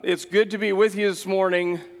It's good to be with you this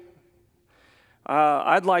morning.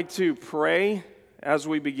 I'd like to pray as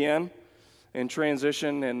we begin and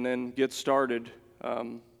transition and then get started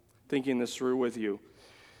thinking this through with you.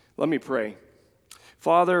 Let me pray.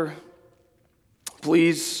 Father,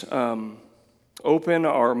 please open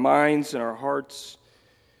our minds and our hearts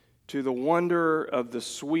to the wonder of the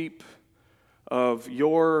sweep of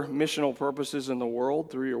your missional purposes in the world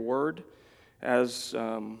through your word as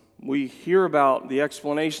we hear about the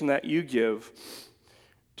explanation that you give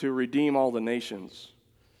to redeem all the nations.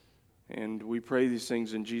 And we pray these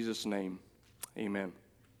things in Jesus' name. Amen.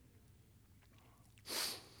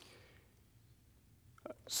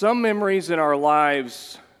 Some memories in our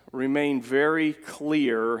lives remain very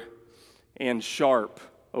clear and sharp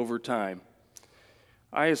over time.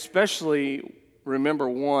 I especially remember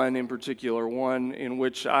one in particular, one in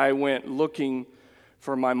which I went looking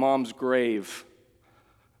for my mom's grave.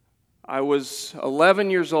 I was 11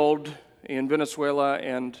 years old in Venezuela,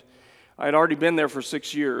 and I had already been there for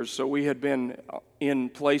 6 years, so we had been in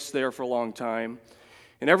place there for a long time.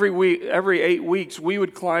 And every 8 weeks, we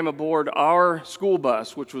would climb aboard our school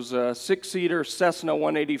bus, which was a 6-seater Cessna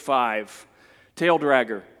 185 tail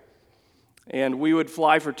dragger. And we would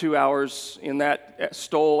fly for 2 hours in that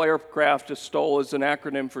STOL aircraft. A STOL is an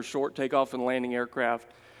acronym for Short Takeoff and Landing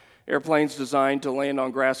Aircraft. Airplanes designed to land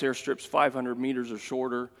on grass airstrips 500 meters or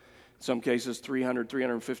shorter, in some cases 300,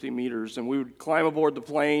 350 meters. And we would climb aboard the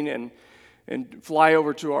plane and fly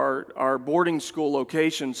over to our boarding school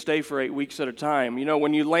location, stay for 8 weeks at a time. You know,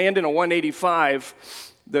 when you land in a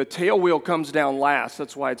 185, the tail wheel comes down last.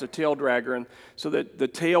 That's why it's a tail dragger, and so that the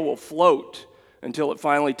tail will float until it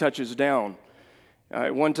finally touches down.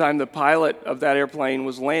 One time, the pilot of that airplane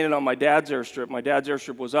was landing on my dad's airstrip. My dad's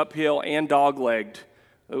airstrip was uphill and dog-legged.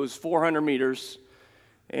 It was 400 meters,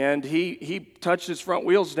 and he touched his front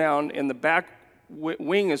wheels down, and the back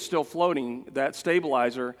wing is still floating, that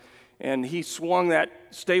stabilizer, and he swung that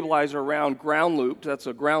stabilizer around ground looped. That's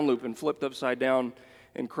a ground loop, and flipped upside down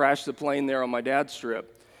and crashed the plane there on my dad's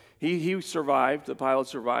strip. He survived, the pilot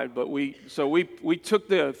survived, but we took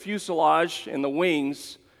the fuselage and the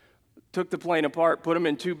wings, took the plane apart, put them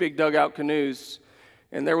in 2 big dugout canoes,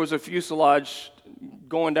 and there was a fuselage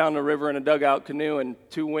going down the river in a dugout canoe and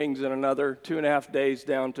 2 wings in another, 2.5 days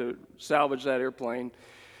down to salvage that airplane.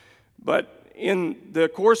 But in the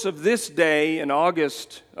course of this day in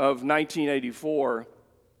August of 1984,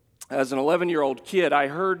 as an 11-year-old kid, I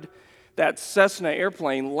heard that Cessna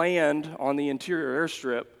airplane land on the interior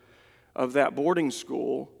airstrip of that boarding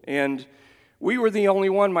school, and we were the only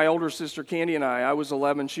one, my older sister Candy and I was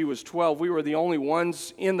 11, she was 12, we were the only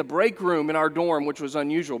ones in the break room in our dorm, which was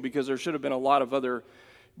unusual because there should have been a lot of other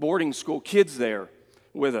boarding school kids there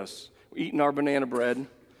with us, eating our banana bread.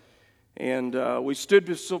 And we stood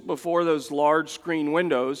before those large screen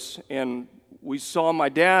windows, and we saw my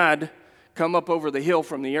dad come up over the hill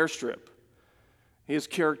from the airstrip. His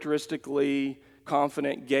characteristically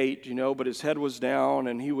confident gait, but his head was down,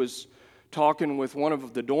 and he was talking with one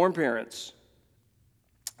of the dorm parents.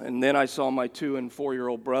 And then I saw my 2- and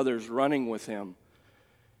 4-year-old brothers running with him.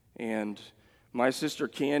 And my sister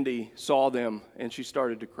Candy saw them, and she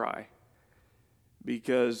started to cry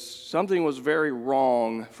because something was very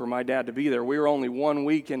wrong for my dad to be there. We were only 1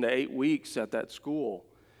 week into 8 weeks at that school.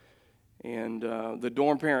 And the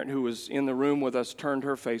dorm parent who was in the room with us turned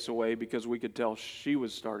her face away because we could tell she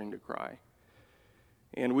was starting to cry.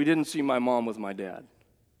 And we didn't see my mom with my dad.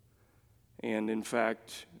 And in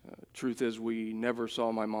fact, truth is we never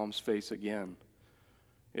saw my mom's face again.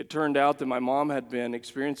 It turned out that my mom had been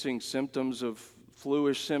experiencing symptoms of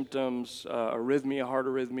flu-ish symptoms, arrhythmia, heart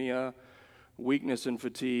arrhythmia, weakness and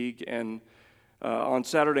fatigue. And on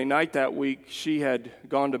Saturday night that week, she had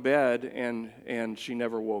gone to bed and she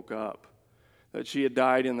never woke up. That she had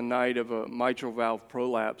died in the night of a mitral valve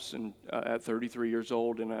prolapse at 33 years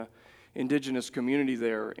old in an indigenous community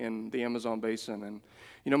there in the Amazon basin. And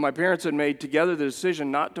my parents had made together the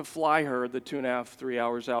decision not to fly her the 2.5, 3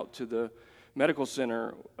 hours out to the medical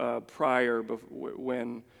center prior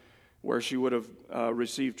where she would have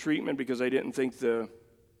received treatment because they didn't think the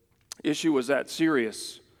issue was that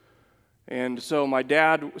serious. And so my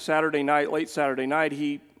dad, late Saturday night,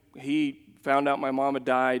 he found out my mom had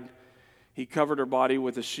died. He covered her body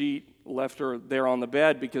with a sheet, left her there on the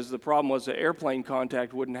bed because the problem was the airplane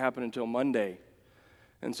contact wouldn't happen until Monday.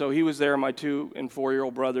 And so he was there, my 2- and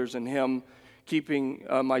 4-year-old brothers, and him keeping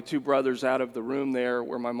my 2 brothers out of the room there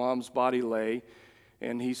where my mom's body lay,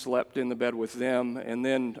 and he slept in the bed with them. And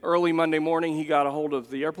then early Monday morning, he got a hold of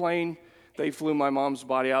the airplane. They flew my mom's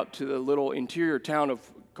body out to the little interior town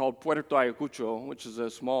called Puerto Ayacucho, which is a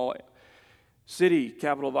small city,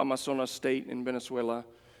 capital of Amazonas state in Venezuela.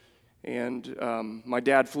 And my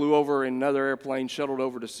dad flew over in another airplane, shuttled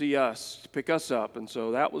over to see us, to pick us up. And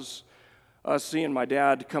so that was us seeing my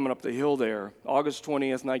dad coming up the hill there, August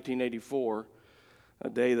 20th, 1984, a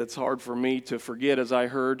day that's hard for me to forget as I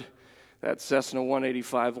heard that Cessna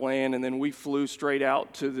 185 land. And then we flew straight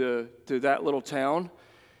out to that little town.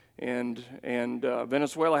 And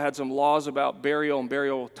Venezuela had some laws about burial and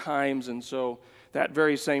burial times. And so that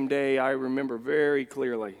very same day, I remember very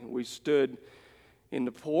clearly, we stood in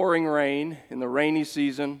the pouring rain, in the rainy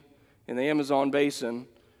season, in the Amazon basin,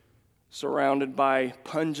 surrounded by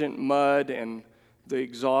pungent mud and the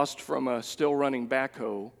exhaust from a still-running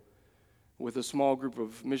backhoe with a small group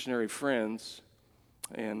of missionary friends,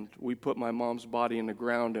 and we put my mom's body in the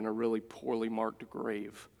ground in a really poorly marked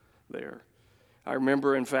grave there. I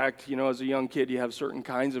remember, in fact, as a young kid, you have certain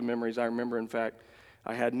kinds of memories. I remember, in fact,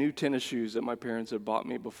 I had new tennis shoes that my parents had bought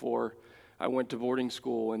me before I went to boarding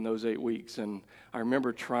school in those 8 weeks, and I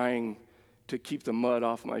remember trying to keep the mud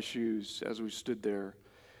off my shoes as we stood there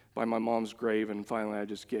by my mom's grave, and finally I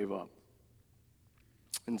just gave up.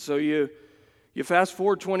 And so you fast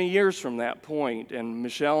forward 20 years from that point, and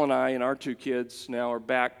Michelle and I and our 2 kids now are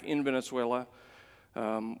back in Venezuela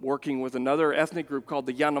working with another ethnic group called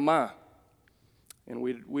the Yanama. And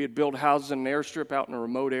we had built houses in an airstrip out in a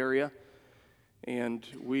remote area. And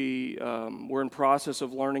we were in process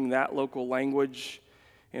of learning that local language.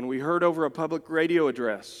 And we heard over a public radio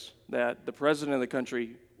address that the president of the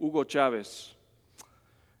country, Hugo Chavez,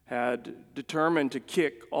 had determined to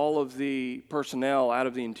kick all of the personnel out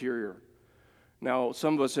of the interior. Now,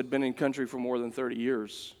 some of us had been in country for more than 30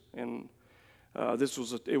 years. And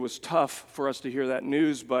it was tough for us to hear that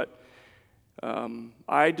news, but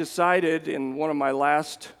I decided in one of my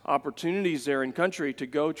last opportunities there in country to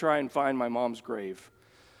go try and find my mom's grave.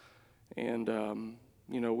 And,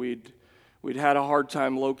 we'd had a hard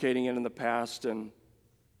time locating it in the past, and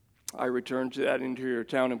I returned to that interior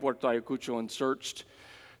town in Puerto Ayacucho and searched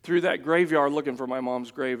through that graveyard looking for my mom's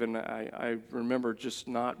grave, and I remember just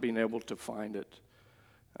not being able to find it.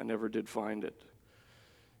 I never did find it.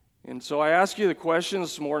 And so I ask you the question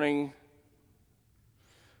this morning,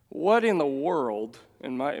 what in the world,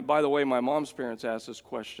 and by the way, my mom's parents ask this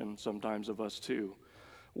question sometimes of us too,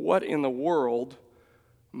 what in the world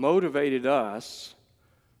motivated us,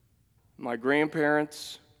 my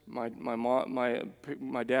grandparents, my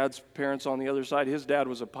dad's parents on the other side? His dad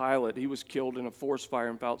was a pilot. He was killed in a forest fire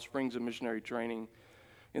in Powell Springs in missionary training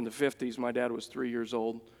in the 50s. My dad was 3 years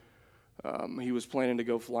old. He was planning to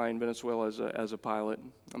go fly in Venezuela as a pilot.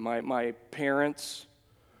 My parents,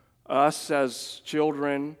 us as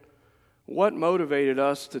children, what motivated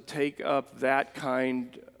us to take up that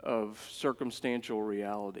kind of circumstantial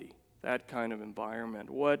reality, that kind of environment?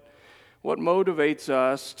 What motivates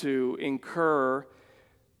us to incur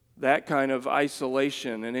that kind of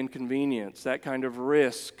isolation and inconvenience, that kind of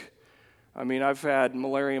risk? I mean, I've had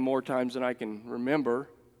malaria more times than I can remember.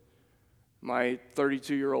 My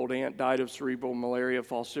 32-year-old aunt died of cerebral malaria,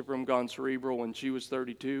 falciparum gone cerebral, when she was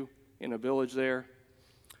 32 in a village there.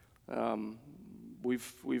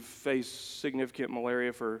 We've faced significant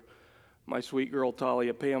malaria for my sweet girl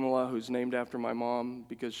Talia Pamela, who's named after my mom,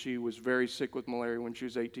 because she was very sick with malaria when she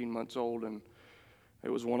was 18 months old, and it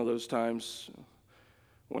was one of those times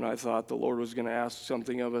when I thought the Lord was going to ask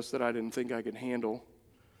something of us that I didn't think I could handle.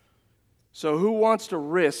 So who wants to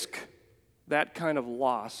risk that kind of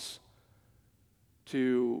loss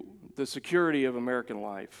to the security of American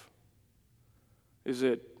life? Is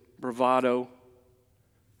it bravado?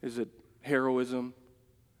 Is it heroism?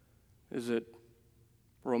 Is it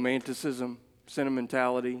romanticism,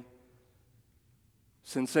 sentimentality,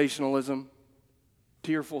 sensationalism,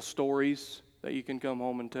 tearful stories that you can come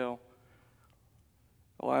home and tell?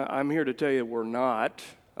 Well, I'm here to tell you we're not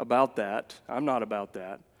about that. I'm not about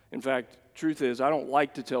that. In fact, truth is, I don't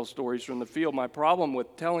like to tell stories from the field. My problem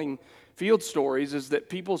with telling field stories is that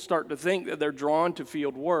people start to think that they're drawn to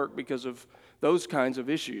field work because of those kinds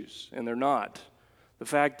of issues, and they're not. The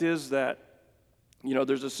fact is that,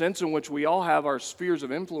 there's a sense in which we all have our spheres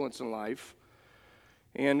of influence in life,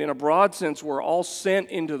 and in a broad sense, we're all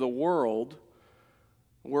sent into the world.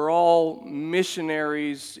 We're all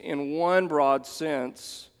missionaries in one broad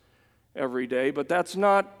sense every day, but that's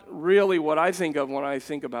not really what I think of when I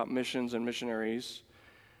think about missions and missionaries.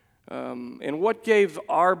 And what gave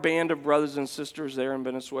our band of brothers and sisters there in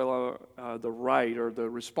Venezuela the right or the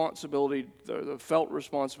responsibility, the felt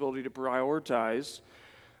responsibility to prioritize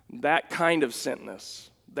that kind of sentness,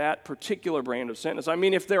 that particular brand of sentness? I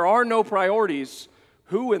mean, if there are no priorities,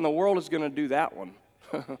 who in the world is going to do that one?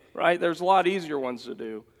 Right? There's a lot easier ones to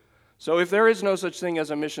do. So if there is no such thing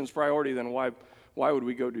as a missions priority, then why would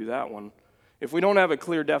we go do that one? If we don't have a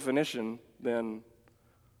clear definition, then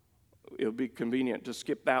it'll be convenient to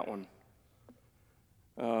skip that one.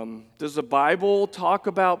 Does the Bible talk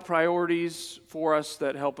about priorities for us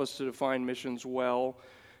that help us to define missions well?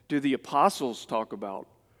 Do the apostles talk about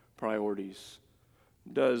priorities?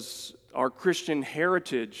 Does our Christian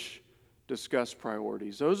heritage discuss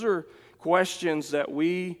priorities? Those are questions that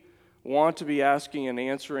we want to be asking and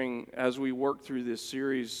answering as we work through this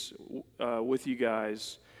series with you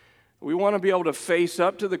guys. We want to be able to face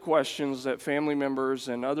up to the questions that family members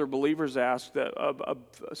and other believers ask, that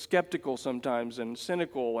skeptical sometimes and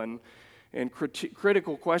cynical and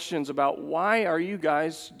critical questions about, why are you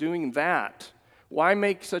guys doing that? Why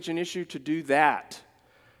make such an issue to do that?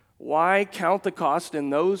 Why count the cost in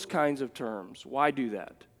those kinds of terms? Why do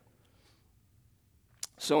that?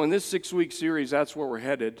 So in this 6-week series, that's where we're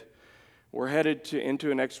headed. We're headed into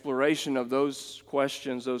an exploration of those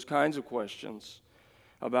questions, those kinds of questions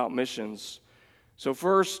about missions. So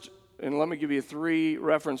first, and let me give you 3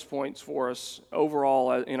 reference points for us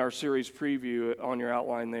overall in our series preview on your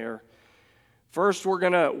outline there. First, we're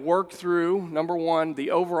going to work through, number 1,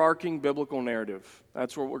 the overarching biblical narrative.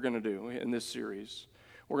 That's what we're going to do in this series.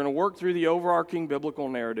 We're going to work through the overarching biblical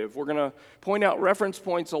narrative. We're going to point out reference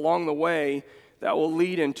points along the way that will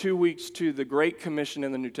lead in 2 weeks to the Great Commission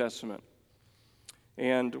in the New Testament.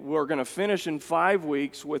 And we're going to finish in 5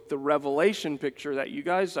 weeks with the Revelation picture that you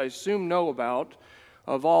guys, I assume, know about,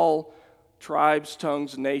 of all tribes,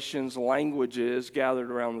 tongues, nations, languages gathered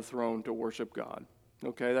around the throne to worship God.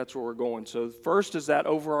 Okay, that's where we're going. So first is that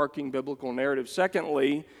overarching biblical narrative.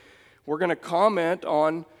 Secondly, we're going to comment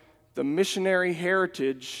on the missionary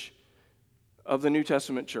heritage of the New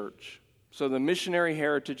Testament church. So the missionary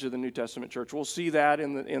heritage of the New Testament church. We'll see that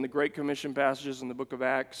in the Great Commission passages in the book of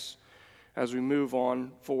Acts as we move on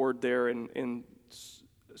forward there in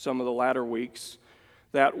some of the latter weeks.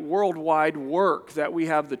 That worldwide work that we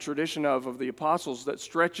have the tradition of the apostles that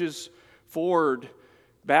stretches forward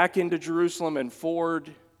back into Jerusalem and forward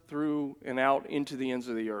through and out into the ends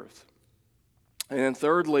of the earth. And then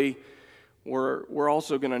thirdly, we're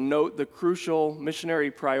also going to note the crucial missionary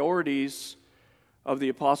priorities of the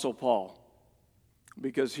Apostle Paul,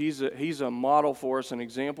 because he's a model for us, an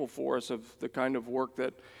example for us of the kind of work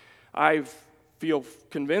that I feel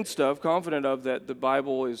convinced of, confident of, that the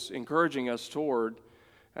Bible is encouraging us toward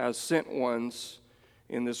as sent ones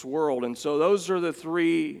in this world. And so those are the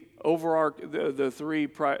 3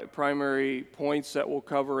 primary points that we'll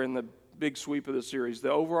cover in the big sweep of the series. The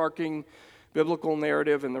overarching biblical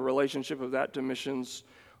narrative and the relationship of that to missions,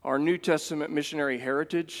 our New Testament missionary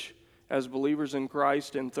heritage as believers in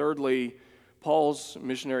Christ, and thirdly, Paul's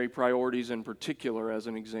missionary priorities in particular as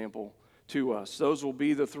an example to us. Those will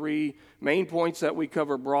be the 3 main points that we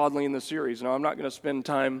cover broadly in the series. Now, I'm not going to spend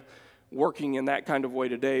time working in that kind of way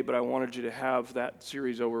today, but I wanted you to have that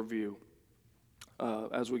series overview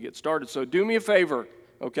as we get started. So do me a favor,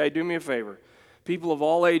 okay? Do me a favor. People of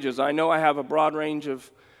all ages, I know I have a broad range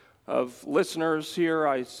of listeners here.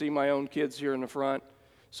 I see my own kids here in the front.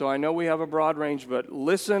 So I know we have a broad range, but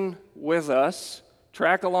listen with us.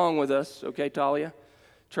 Track along with us, okay, Talia?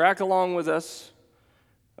 Track along with us.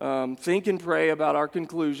 Think and pray about our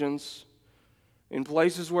conclusions. In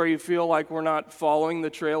places where you feel like we're not following the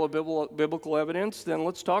trail of biblical evidence, then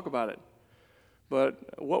let's talk about it.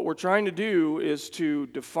 But what we're trying to do is to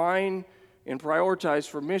define and prioritize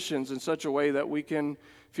for missions in such a way that we can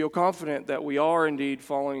feel confident that we are indeed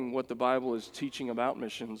following what the Bible is teaching about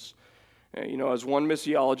missions. As one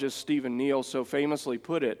missiologist, Stephen Neal, so famously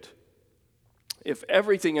put it, if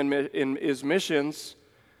everything is missions,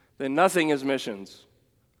 then nothing is missions.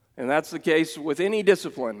 And that's the case with any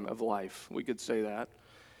discipline of life, we could say that.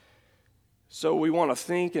 So we want to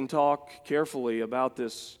think and talk carefully about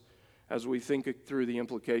this as we think through the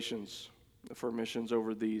implications for missions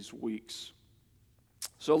over these weeks.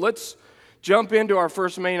 So let's jump into our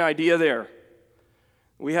first main idea there.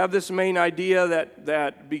 We have this main idea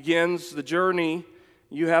that begins the journey.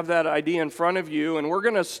 You have that idea in front of you, and we're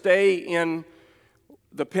going to stay in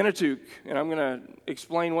the Pentateuch, and I'm going to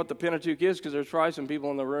explain what the Pentateuch is, because there's probably some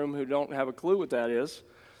people in the room who don't have a clue what that is.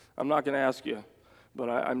 I'm not going to ask you, but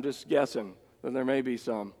I'm just guessing that there may be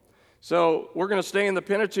some. So we're going to stay in the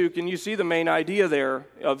Pentateuch, and you see the main idea there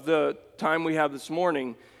of the time we have this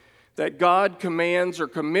morning, that God commands or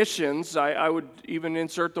commissions, I would even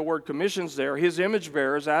insert the word commissions there, his image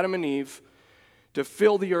bearers, Adam and Eve, to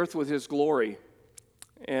fill the earth with his glory.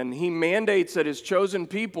 And he mandates that his chosen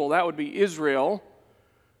people, that would be Israel,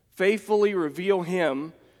 faithfully reveal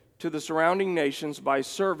him to the surrounding nations by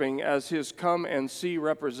serving as his come-and-see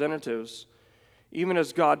representatives, even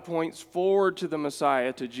as God points forward to the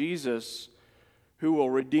Messiah, to Jesus, who will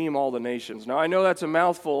redeem all the nations. Now, I know that's a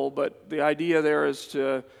mouthful, but the idea there is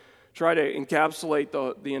to try to encapsulate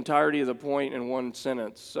the entirety of the point in one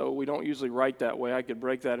sentence. So we don't usually write that way. I could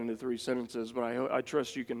break that into 3 sentences, but I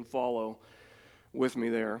trust you can follow with me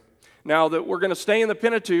there. Now, that we're going to stay in the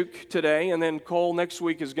Pentateuch today, and then Cole next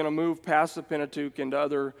week is going to move past the Pentateuch into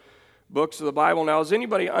other books of the Bible. Now, is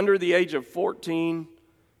anybody under the age of 14?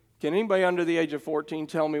 Can anybody under the age of 14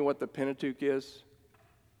 tell me what the Pentateuch is?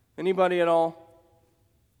 Anybody at all?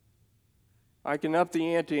 I can up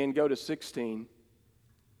the ante and go to 16.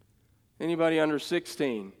 Anybody under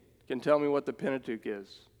 16 can tell me what the Pentateuch is?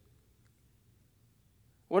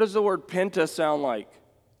 What does the word penta sound like?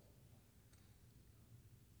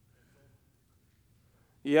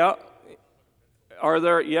 Yeah.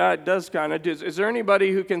 Yeah, it does kind of. Is there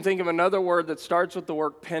anybody who can think of another word that starts with the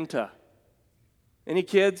word penta? Any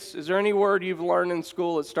kids? Is there any word you've learned in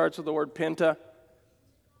school that starts with the word penta?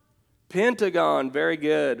 Pentagon. Very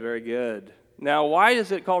good, very good. Now, why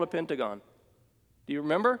is it called a pentagon? Do you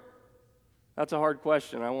remember? That's a hard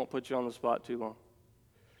question. I won't put you on the spot too long.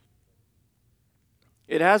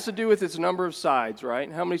 It has to do with its number of sides,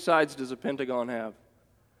 right? How many sides does a pentagon have?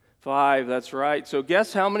 5, that's right. So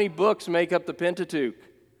guess how many books make up the Pentateuch?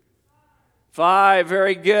 5,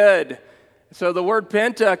 very good. So the word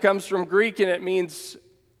penta comes from Greek, and it means,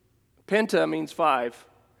 penta means 5.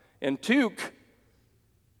 And tuch,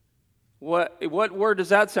 what word does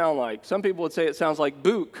that sound like? Some people would say it sounds like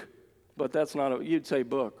book, but that's not you'd say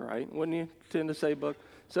book, right? Wouldn't you tend to say book?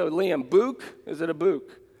 So Liam, book, is it a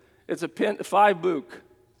book? It's a 5 book.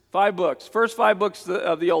 5 books. First 5 books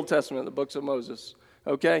of the Old Testament, the books of Moses.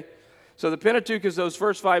 Okay? So the Pentateuch is those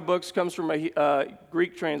first 5 books, comes from a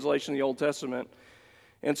Greek translation of the Old Testament.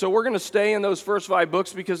 And so we're going to stay in those first 5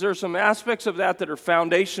 books because there are some aspects of that are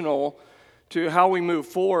foundational to how we move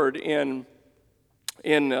forward in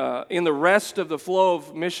the rest of the flow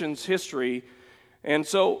of missions history. And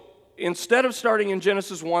so instead of starting in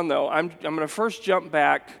Genesis 1, though, I'm going to first jump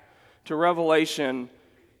back to Revelation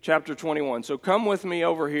chapter 21. So come with me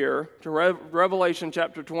over here to Revelation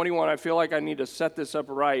chapter 21. I feel like I need to set this up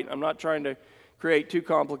right. I'm not trying to create too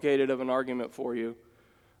complicated of an argument for you.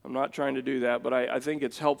 I'm not trying to do that, but I think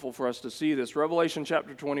it's helpful for us to see this. Revelation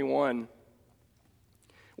chapter 21.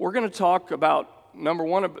 We're going to talk about, number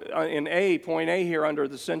one, in point A here under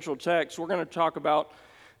the central text, we're going to talk about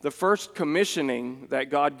the first commissioning that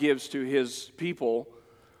God gives to his people.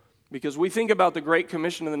 Because we think about the Great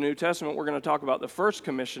Commission in the New Testament, we're going to talk about the first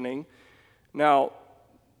commissioning. Now,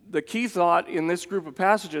 the key thought in this group of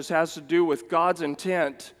passages has to do with God's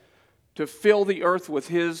intent to fill the earth with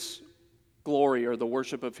his glory or the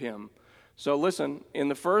worship of him. So listen, in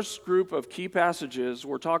the first group of key passages,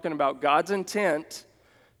 we're talking about God's intent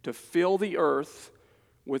to fill the earth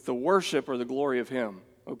with the worship or the glory of him.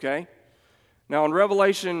 Okay? Now, in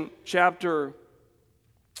Revelation chapter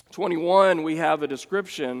 21, we have a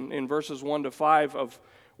description in verses 1 to 5 of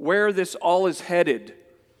where this all is headed.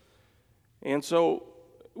 And so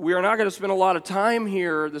we are not going to spend a lot of time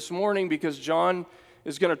here this morning because John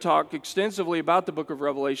is going to talk extensively about the book of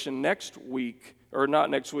Revelation next week, or not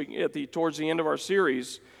next week, towards the end of our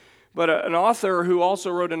series. But an author who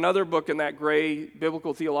also wrote another book in that gray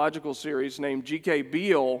biblical theological series named G.K.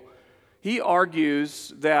 Beale, he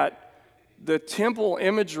argues that the temple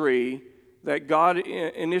imagery that God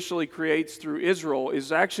initially creates through Israel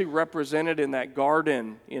is actually represented in that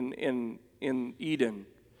garden in Eden.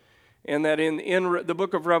 And that in the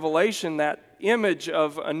book of Revelation, that image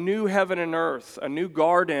of a new heaven and earth, a new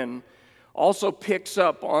garden, also picks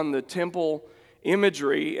up on the temple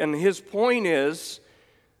imagery. And his point is,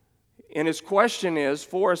 and his question is,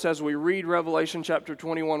 for us as we read Revelation chapter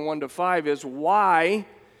 21, 1 to 5, is why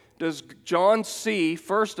does John see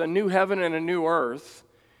first a new heaven and a new earth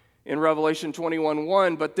in Revelation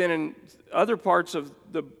 21:1, but then in other parts of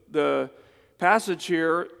the passage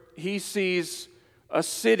here, he sees a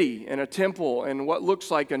city and a temple and what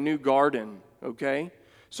looks like a new garden, okay?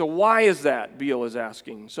 So why is that, Beale is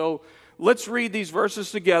asking. So let's read these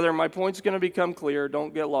verses together. My point's going to become clear.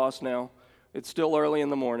 Don't get lost now. It's still early in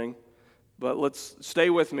the morning, but let's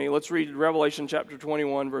stay with me. Let's read Revelation chapter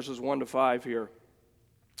 21, verses 1 to 5 here.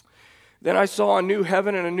 Then I saw a new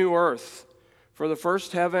heaven and a new earth. For the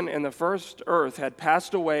first heaven and the first earth had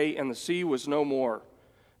passed away, and the sea was no more.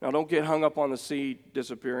 Now, don't get hung up on the sea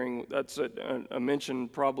disappearing. That's a mention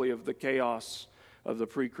probably of the chaos of the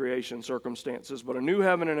pre-creation circumstances. But a new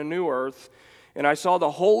heaven and a new earth. And I saw the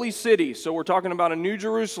holy city. So we're talking about a new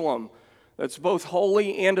Jerusalem that's both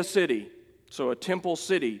holy and a city. So a temple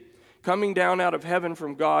city. Coming down out of heaven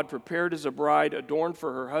from God, prepared as a bride adorned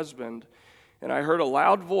for her husband. And I heard a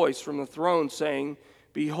loud voice from the throne saying,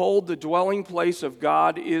 Behold, the dwelling place of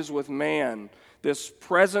God is with man. This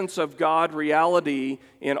presence of God reality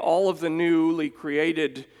in all of the newly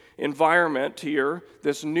created environment here,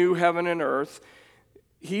 this new heaven and earth,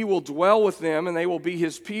 he will dwell with them, and they will be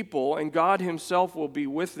his people, and God himself will be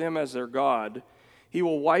with them as their God. He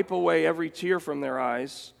will wipe away every tear from their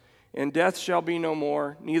eyes, and death shall be no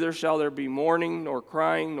more, neither shall there be mourning, nor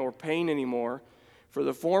crying, nor pain anymore, for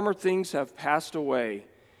the former things have passed away.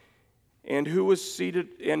 And he who was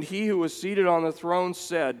seated on the throne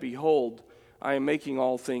said, Behold, I am making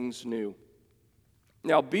all things new.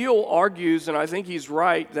 Now, Beale argues, and I think he's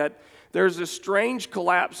right, that there's a strange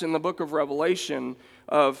collapse in the book of Revelation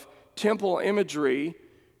of temple imagery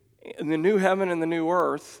in the new heaven and the new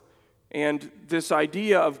earth, and this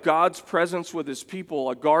idea of God's presence with his people,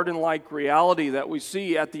 a garden-like reality that we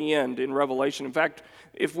see at the end in Revelation. In fact,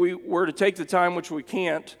 if we were to take the time, which we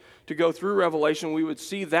can't, to go through Revelation, we would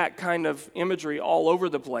see that kind of imagery all over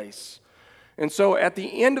the place. And so at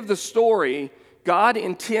the end of the story, God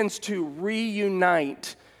intends to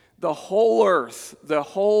reunite the whole earth, the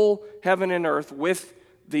whole heaven and earth, with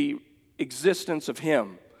the existence of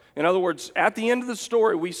him. In other words, at the end of the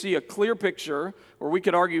story, we see a clear picture, or we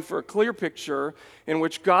could argue for a clear picture, in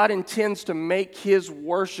which God intends to make his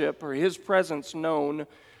worship or his presence known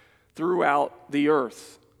throughout the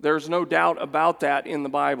earth. There's no doubt about that in the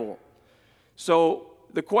Bible. So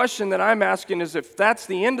the question that I'm asking is, if that's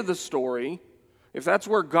the end of the story, if that's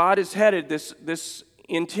where God is headed, this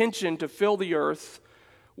intention to fill the earth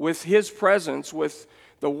with his presence, with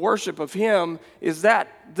the worship of him, is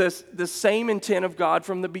that the same intent of God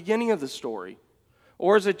from the beginning of the story?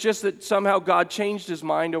 Or is it just that somehow God changed his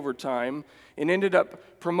mind over time and ended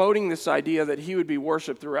up promoting this idea that he would be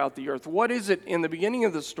worshiped throughout the earth? What is it in the beginning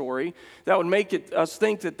of the story that would make us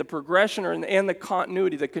think that the progression and the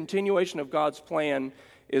continuity, the continuation of God's plan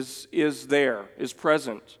is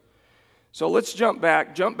present? So let's jump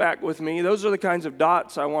back with me. Those are the kinds of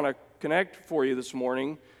dots I want to connect for you this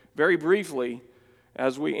morning, very briefly,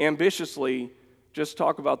 as we ambitiously just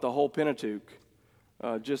talk about the whole Pentateuch,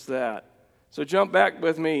 just that. So jump back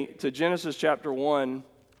with me to Genesis chapter 1,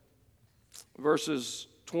 verses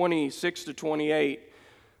 26 to 28.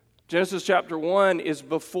 Genesis chapter 1 is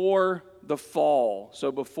before the fall,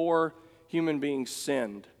 so before human beings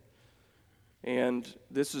sinned. And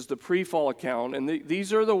this is the pre-fall account. And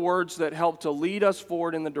these are the words that help to lead us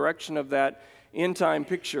forward in the direction of that end-time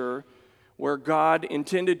picture where God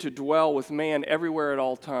intended to dwell with man everywhere at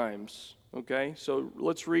all times. Okay, so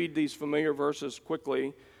let's read these familiar verses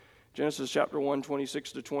quickly. Genesis chapter 1,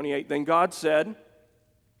 26 to 28. Then God said,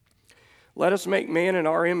 Let us make man in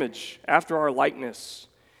our image, after our likeness,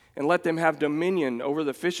 and let them have dominion over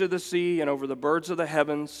the fish of the sea, and over the birds of the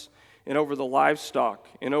heavens, and over the livestock,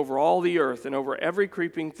 and over all the earth, and over every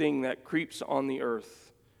creeping thing that creeps on the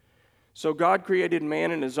earth. So God created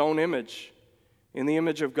man in his own image. In the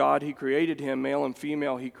image of God he created him, male and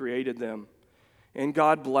female he created them. And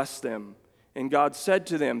God blessed them. And God said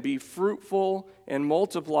to them, Be fruitful and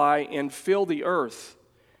multiply and fill the earth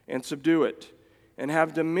and subdue it, and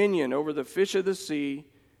have dominion over the fish of the sea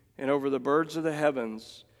and over the birds of the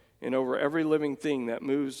heavens and over every living thing that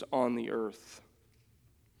moves on the earth.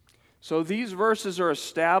 So these verses are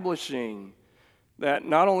establishing that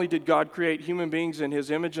not only did God create human beings in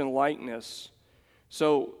his image and likeness,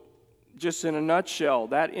 so just in a nutshell,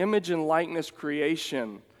 that image and likeness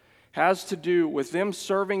creation has to do with them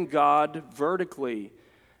serving God vertically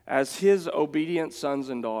as his obedient sons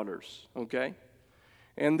and daughters, okay?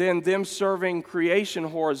 And then them serving creation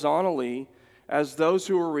horizontally as those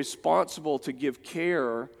who are responsible to give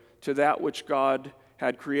care to that which God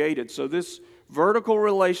had created. So this vertical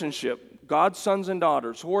relationship, God's sons and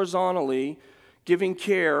daughters, horizontally giving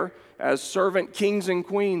care as servant kings and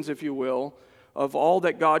queens, if you will, of all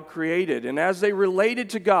that God created. And as they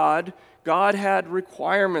related to God, God had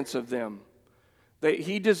requirements of them.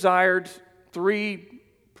 He desired three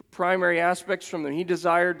primary aspects from them. He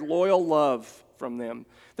desired loyal love from them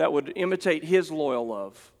that would imitate his loyal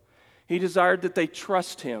love. He desired that they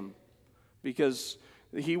trust him because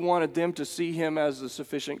he wanted them to see him as the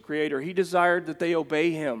sufficient creator. He desired that they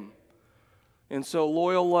obey him. And so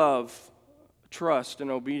loyal love, trust, and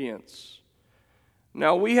obedience.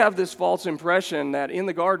 Now, we have this false impression that in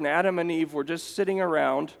the garden, Adam and Eve were just sitting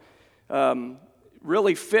around,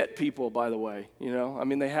 really fit people, by the way. You know, I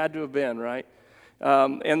mean, they had to have been, right?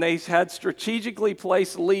 And they had strategically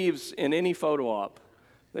placed leaves in any photo op.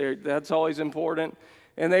 That's always important.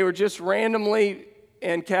 And they were just randomly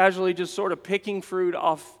and casually just sort of picking fruit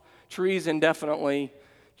off trees indefinitely,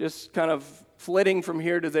 just kind of flitting from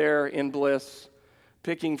here to there in bliss,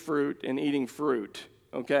 picking fruit and eating fruit,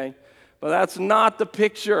 okay? But that's not the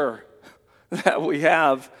picture that we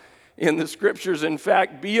have in the Scriptures. In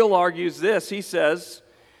fact, Beale argues this. He says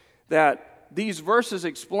that these verses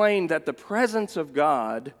explain that the presence of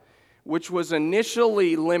God, which was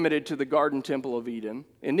initially limited to the Garden Temple of Eden,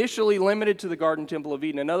 in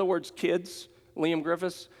other words, kids, Liam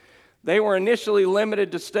Griffiths, they were initially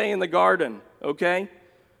limited to stay in the garden, okay?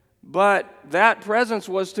 But that presence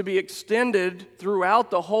was to be extended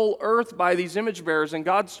throughout the whole earth by these image bearers, and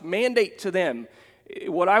God's mandate to them,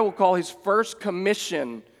 what I will call his first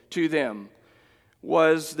commission to them,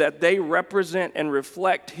 was that they represent and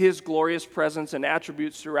reflect his glorious presence and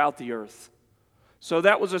attributes throughout the earth. So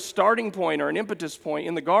that was a starting point or an impetus point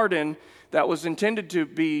in the garden that was intended to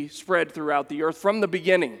be spread throughout the earth from the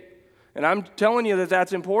beginning. And I'm telling you that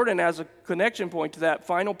that's important as a connection point to that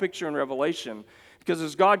final picture in Revelation. Because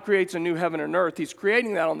as God creates a new heaven and earth, he's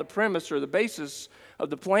creating that on the premise or the basis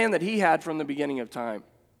of the plan that he had from the beginning of time.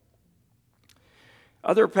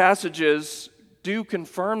 Other passages do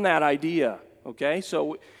confirm that idea, okay?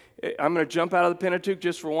 So I'm going to jump out of the Pentateuch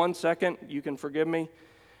just for 1 second. You can forgive me.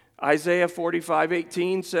 Isaiah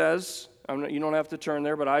 45:18 says, you don't have to turn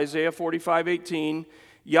there, but Isaiah 45:18,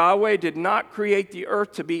 Yahweh did not create the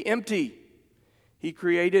earth to be empty. He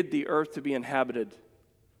created the earth to be inhabited.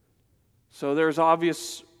 So there's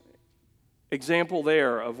obvious example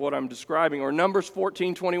there of what I'm describing. Or Numbers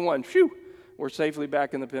 14:21. Phew, we're safely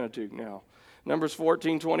back in the Pentateuch now. Numbers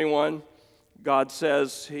 14:21, God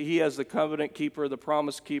says, he as the covenant keeper, the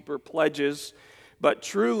promise keeper, pledges, but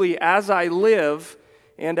truly as I live,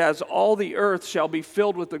 and as all the earth shall be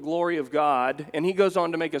filled with the glory of God. And he goes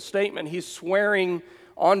on to make a statement. He's swearing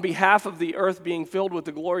on behalf of the earth being filled with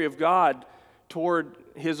the glory of God toward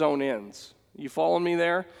his own ends. You following me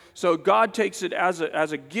there? So God takes it as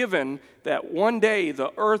a given that one day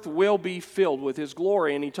the earth will be filled with his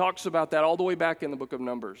glory. And he talks about that all the way back in the book of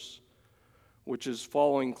Numbers, which is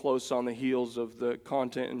following close on the heels of the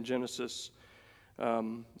content in Genesis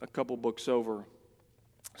a couple books over.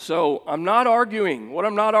 So I'm not arguing. What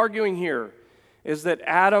I'm not arguing here is that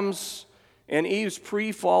Adam's and Eve's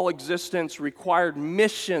pre-fall existence required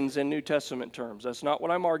missions in New Testament terms. That's not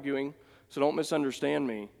what I'm arguing, so don't misunderstand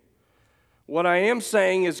me. What I am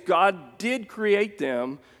saying is God did create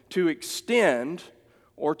them to extend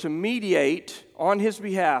or to mediate on his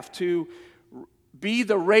behalf, to be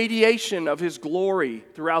the radiation of his glory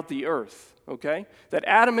throughout the earth, okay? That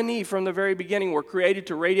Adam and Eve from the very beginning were created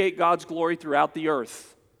to radiate God's glory throughout the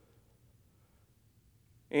earth.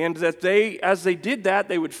 And that as they did that,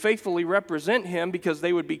 they would faithfully represent him because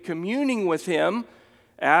they would be communing with him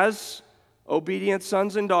as obedient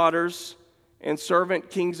sons and daughters and servant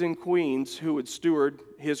kings and queens who would steward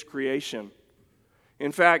his creation.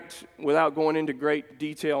 In fact, without going into great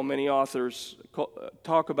detail, many authors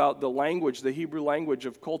talk about the language, the Hebrew language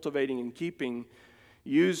of cultivating and keeping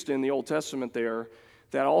used in the Old Testament there,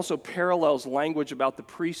 that also parallels language about the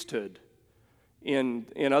priesthood in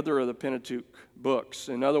other of the Pentateuch books.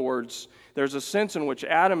 In other words, there's a sense in which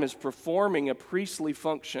Adam is performing a priestly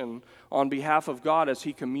function on behalf of God as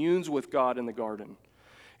he communes with God in the garden.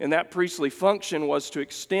 And that priestly function was to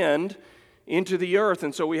extend into the earth.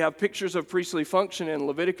 And so we have pictures of priestly function in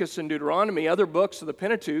Leviticus and Deuteronomy, other books of the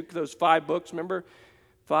Pentateuch, those 5 books, remember?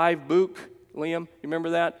 5 book, Liam, you remember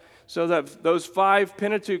that? So those 5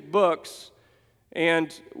 Pentateuch books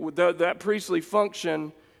and that priestly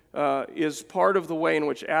function is part of the way in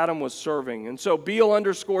which Adam was serving. And so Beale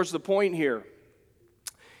underscores the point here.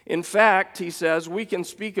 In fact, he says, we can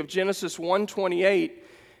speak of Genesis 1:28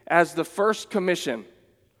 as the first commission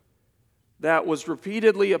that was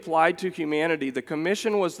repeatedly applied to humanity. The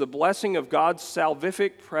commission was the blessing of God's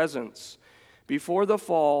salvific presence. Before the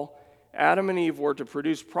fall, Adam and Eve were to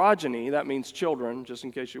produce progeny, that means children, just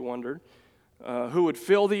in case you wondered, who would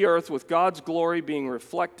fill the earth with God's glory being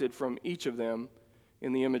reflected from each of them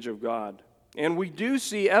in the image of God. And we do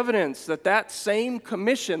see evidence that same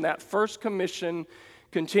commission, that first commission,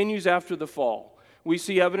 continues after the fall. We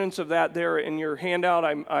see evidence of that there in your handout.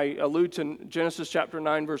 I allude to Genesis chapter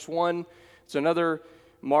 9, verse 1. It's another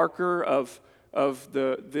marker of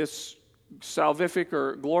this salvific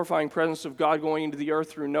or glorifying presence of God going into the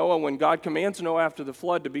earth through Noah. When God commands Noah after the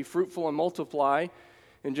flood to be fruitful and multiply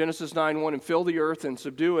in Genesis 9:1 and fill the earth and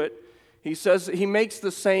subdue it, he says he gives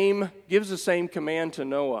the same command to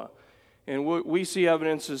Noah. And we see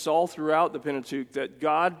evidences all throughout the Pentateuch that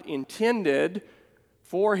God intended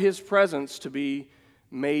for his presence to be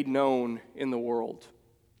made known in the world.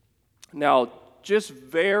 Now, just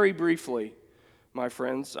very briefly, my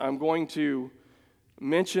friends, I'm going to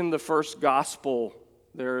mention the first gospel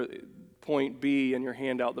there, point B in your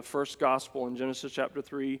handout, the first gospel in Genesis chapter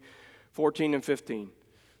 3, 14 and 15.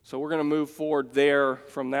 So we're going to move forward there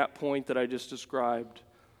from that point that I just described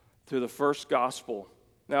to the first gospel.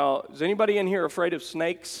 Now, is anybody in here afraid of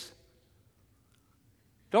snakes?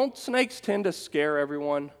 Don't snakes tend to scare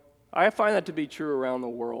everyone? I find that to be true around the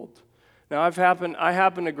world. Now, I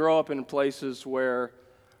happen to grow up in places where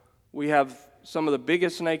we have some of the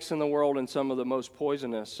biggest snakes in the world and some of the most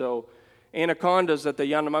poisonous. So anacondas that the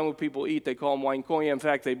Yanomami people eat, they call them wainkoya. In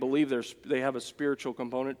fact, they believe they have a spiritual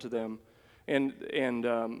component to them. And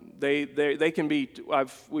they can be,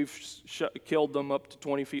 we've killed them up to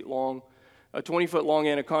 20 feet long. A 20-foot long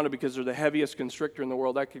anaconda, because they're the heaviest constrictor in the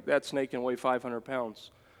world, that snake can weigh 500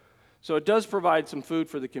 pounds. So it does provide some food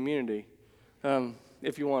for the community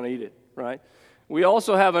if you want to eat it, right? We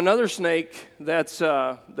also have another snake that's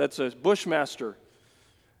a bushmaster.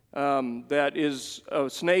 That is a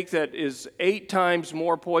snake that is 8 times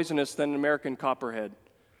more poisonous than an American copperhead.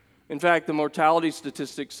 In fact, the mortality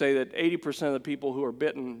statistics say that 80% of the people who are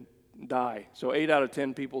bitten die. So 8 out of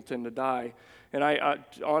 10 people tend to die. And I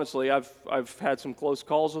honestly, I've had some close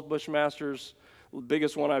calls with bushmasters. The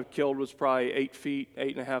biggest one I've killed was probably 8 feet,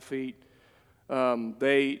 8.5 feet.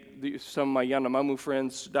 Some of my Yanomami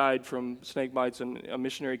friends died from snake bites, and a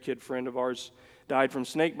missionary kid friend of ours died from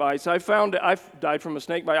snake bites. I've died from a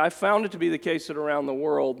snake bite. I found it to be the case that around the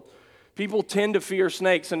world, people tend to fear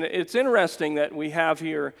snakes. And it's interesting that we have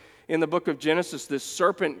here in the book of Genesis this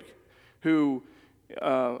serpent who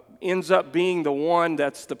ends up being the one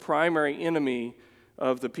that's the primary enemy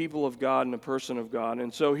of the people of God and the person of God.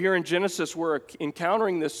 And so here in Genesis, we're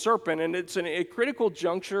encountering this serpent, and it's a critical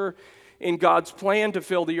juncture in God's plan to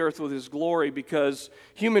fill the earth with His glory, because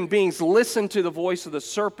human beings listen to the voice of the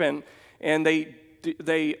serpent and they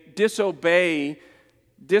disobey.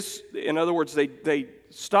 In other words, they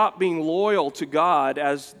stop being loyal to God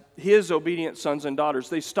as His obedient sons and daughters.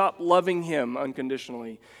 They stop loving Him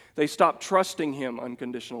unconditionally. They stop trusting Him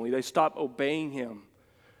unconditionally. They stop obeying Him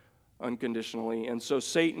unconditionally. And so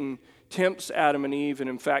Satan tempts Adam and Eve, and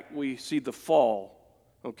in fact, we see the fall.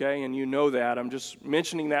 Okay, and you know that. I'm just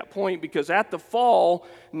mentioning that point because at the fall,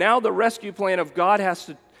 now the rescue plan of God has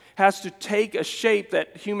to take a shape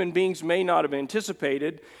that human beings may not have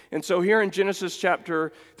anticipated. And so here in Genesis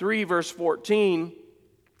chapter 3, verse 14,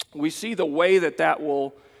 we see the way that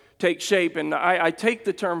will take shape. And I take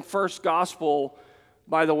the term first gospel,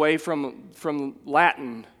 by the way, from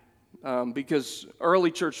Latin, because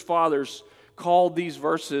early church fathers called these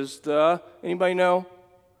verses anybody know?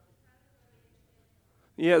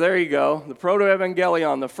 Yeah, there you go. The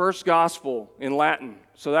Proto-Evangelion, the first gospel in Latin.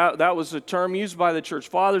 So that was a term used by the church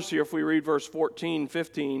fathers here. If we read verse 14,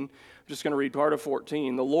 15, I'm just going to read part of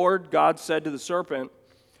 14. The Lord God said to the serpent,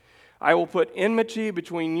 I will put enmity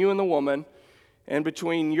between you and the woman, and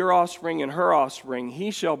between your offspring and her offspring.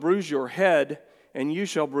 He shall bruise your head, and you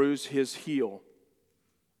shall bruise his heel.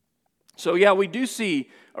 So yeah, we do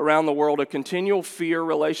see around the world a continual fear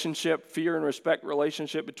and respect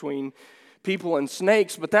relationship between people and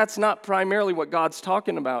snakes, but that's not primarily what God's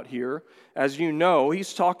talking about here. As you know,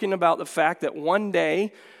 He's talking about the fact that one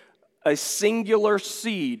day a singular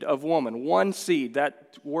seed of woman, one seed,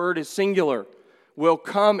 that word is singular, will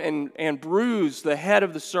come and bruise the head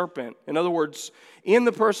of the serpent. In other words, in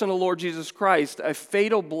the person of the Lord Jesus Christ, a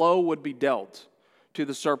fatal blow would be dealt to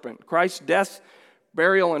the serpent. Christ's death,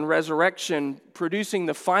 burial, and resurrection producing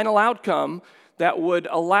the final outcome that would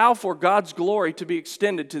allow for God's glory to be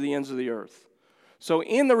extended to the ends of the earth. So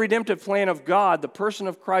in the redemptive plan of God, the person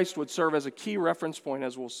of Christ would serve as a key reference point,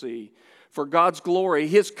 as we'll see, for God's glory,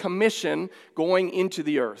 His commission going into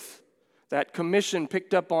the earth. That commission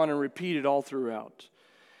picked up on and repeated all throughout.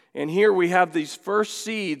 And here we have these first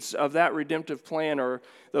seeds of that redemptive plan, or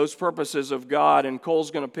those purposes of God, and Cole's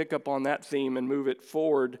going to pick up on that theme and move it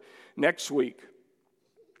forward next week.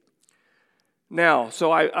 Now,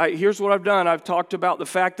 so here's what I've done. I've talked about the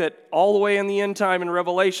fact that all the way in the end time in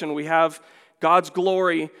Revelation, we have God's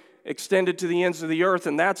glory extended to the ends of the earth,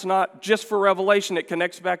 and that's not just for Revelation. It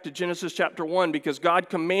connects back to Genesis chapter 1, because God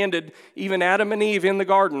commanded even Adam and Eve in the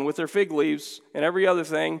garden with their fig leaves and every other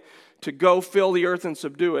thing to go fill the earth and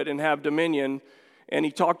subdue it and have dominion. And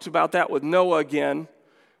He talks about that with Noah again.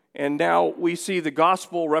 And now we see the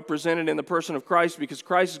gospel represented in the person of Christ, because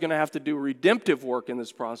Christ is going to have to do redemptive work in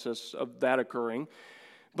this process of that occurring.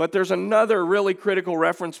 But there's another really critical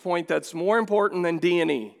reference point that's more important than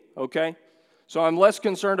D&E, okay? So I'm less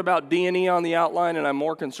concerned about D&E on the outline, and I'm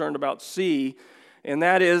more concerned about C, and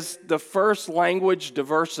that is the first language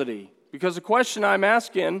diversity. Because the question I'm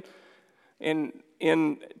asking in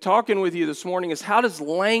talking with you this morning is, how does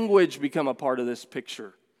language become a part of this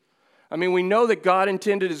picture? I mean, we know that God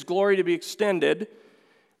intended His glory to be extended.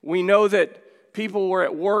 We know that people were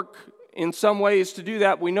at work in some ways to do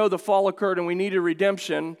that, we know the fall occurred and we needed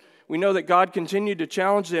redemption. We know that God continued to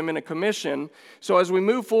challenge them in a commission. So as we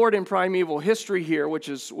move forward in primeval history here, which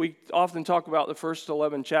is, we often talk about the first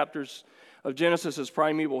 11 chapters of Genesis as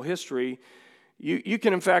primeval history, you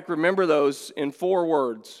can in fact remember those in 4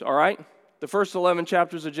 words, all right? The first 11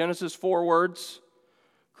 chapters of Genesis, 4 words: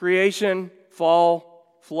 creation,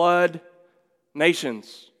 fall, flood,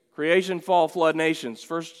 nations. Creation, fall, flood, nations.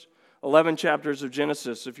 First 11 chapters of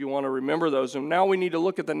Genesis, if you want to remember those. And now we need to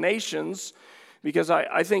look at the nations, because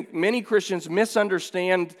I think many Christians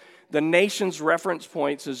misunderstand the nations' reference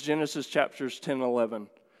points as Genesis chapters 10 and 11.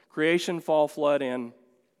 Creation, fall, flood, and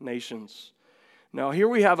nations. Now here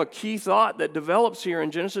we have a key thought that develops here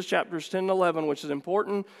in Genesis chapters 10 and 11, which is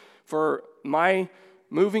important for my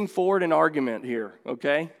moving forward in argument here,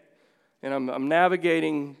 okay? And I'm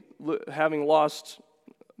navigating, having lost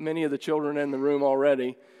many of the children in the room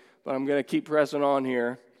already, but I'm going to keep pressing on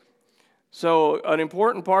here. So an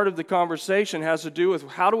important part of the conversation has to do with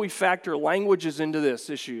how do we factor languages into this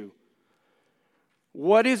issue?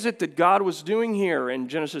 What is it that God was doing here in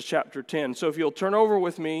Genesis chapter 10? So if you'll turn over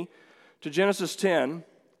with me to Genesis 10,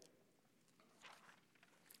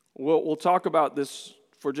 we'll talk about this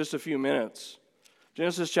for just a few minutes.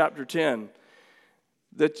 Genesis chapter 10.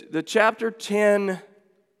 The chapter 10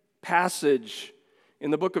 passage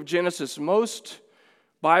in the book of Genesis, most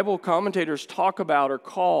Bible commentators talk about or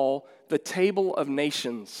call the table of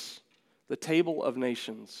nations. The table of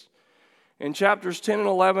nations. And chapters 10 and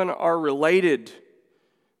 11 are related.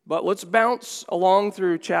 But let's bounce along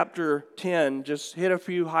through chapter 10, just hit a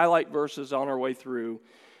few highlight verses on our way through.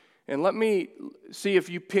 And let me see if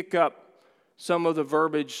you pick up some of the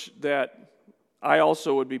verbiage that I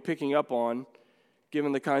also would be picking up on,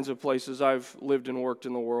 given the kinds of places I've lived and worked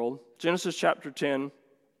in the world. Genesis chapter 10,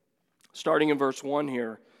 starting in verse 1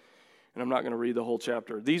 here. And I'm not going to read the whole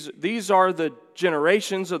chapter. These are the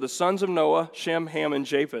generations of the sons of Noah, Shem, Ham, and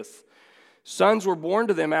Japheth. Sons were born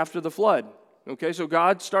to them after the flood. Okay, so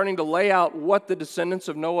God's starting to lay out what the descendants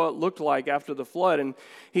of Noah looked like after the flood. And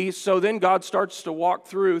so then God starts to walk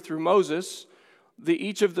through Moses,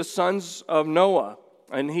 each of the sons of Noah.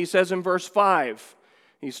 And he says in verse 5,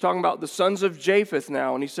 he's talking about the sons of Japheth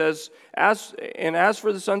now. And he says, as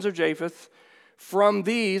for the sons of Japheth, from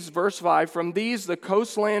these, verse 5, from these the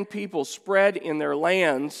coastland people spread in their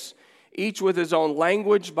lands, each with his own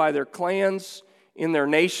language by their clans in their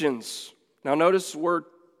nations. Now notice we're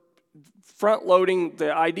front-loading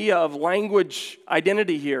the idea of language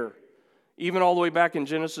identity here, even all the way back in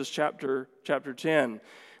Genesis chapter 10.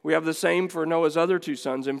 We have the same for Noah's other 2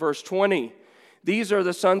 sons. In verse 20, these are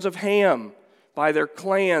the sons of Ham by their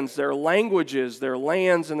clans, their languages, their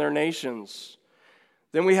lands, and their nations.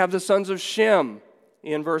 Then we have the sons of Shem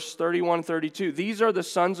in verse 31, 32. These are the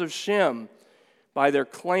sons of Shem by their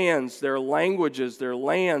clans, their languages, their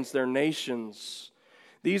lands, their nations.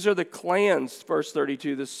 These are the clans, verse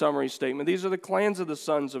 32, this summary statement. These are the clans of the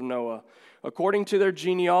sons of Noah, according to their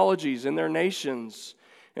genealogies and their nations,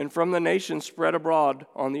 and from the nations spread abroad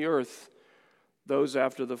on the earth, those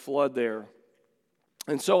after the flood there.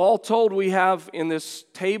 And so all told, we have in this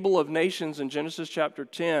table of nations in Genesis chapter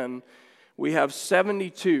 10, we have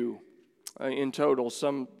 72 in total,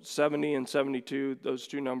 some 70 and 72, those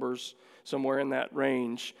 2 numbers, somewhere in that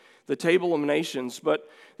range. The table of nations. But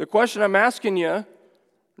the question I'm asking you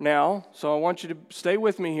now, so I want you to stay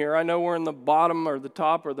with me here. I know we're in the bottom or the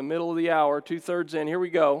top or the middle of the hour, 2/3 in. Here we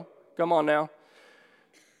go. Come on now.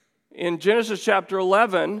 In Genesis chapter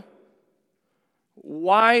 11,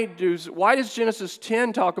 why does Genesis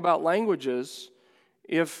 10 talk about languages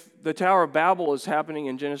if the Tower of Babel is happening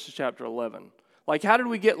in Genesis chapter 11? Like, how did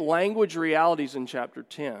we get language realities in chapter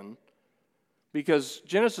 10? Because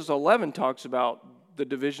Genesis 11 talks about the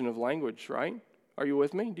division of language, right? Are you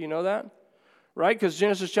with me? Do you know that? Right? Because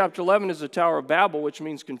Genesis chapter 11 is the Tower of Babel, which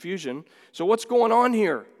means confusion. So what's going on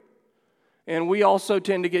here? And we also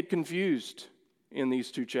tend to get confused in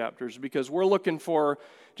these 2 chapters because we're looking for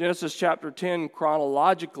Genesis chapter 10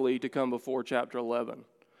 chronologically to come before chapter 11.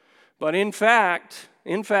 But in fact,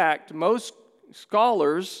 most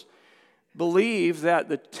scholars believe that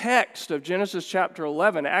the text of Genesis chapter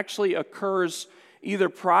 11 actually occurs either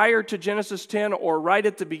prior to Genesis 10 or right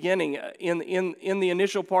at the beginning in the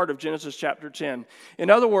initial part of Genesis chapter 10. In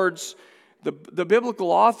other words, the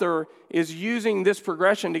biblical author is using this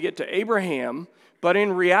progression to get to Abraham, but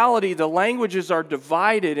in reality, the languages are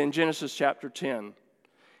divided in Genesis chapter 10.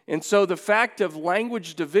 And so the fact of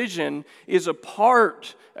language division is a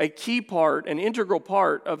key part, an integral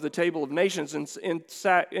part of the table of nations. And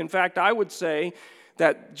in fact, I would say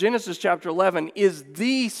that Genesis chapter 11 is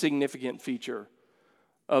the significant feature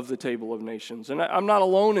of the table of nations. And I'm not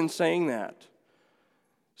alone in saying that.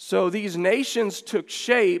 So these nations took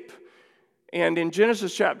shape, and in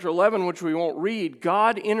Genesis chapter 11, which we won't read,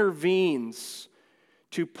 God intervenes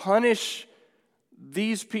to punish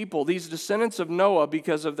these people, these descendants of Noah,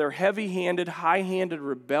 because of their heavy-handed, high-handed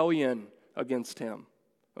rebellion against him.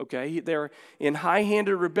 Okay? They're in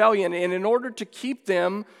high-handed rebellion, and in order to keep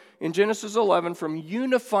them, in Genesis 11, from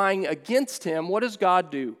unifying against him, what does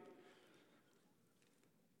God do?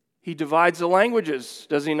 He divides the languages,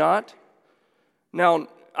 does he not? Now,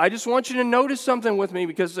 I just want you to notice something with me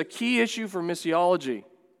because it's a key issue for missiology,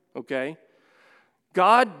 okay?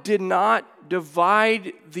 God did not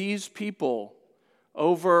divide these people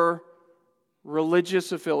over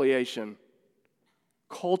religious affiliation,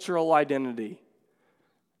 cultural identity,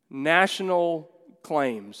 national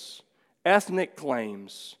claims, ethnic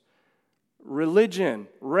claims, religion,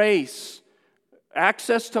 race,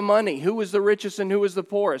 access to money, who was the richest and who was the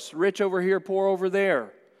poorest, rich over here, poor over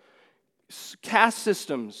there, caste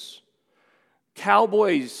systems,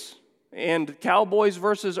 cowboys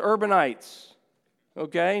versus urbanites,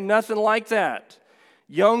 okay? Nothing like that.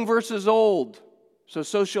 Young versus old, so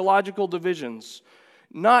sociological divisions.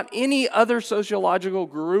 Not any other sociological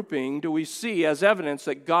grouping do we see as evidence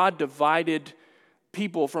that God divided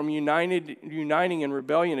people from uniting in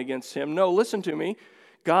rebellion against him. No, listen to me.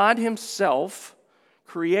 God himself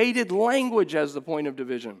created language as the point of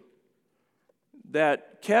division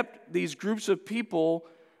that kept these groups of people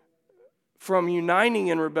from uniting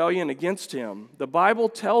in rebellion against him. The Bible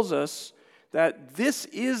tells us that this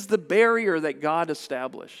is the barrier that God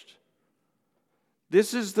established.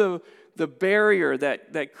 This is the barrier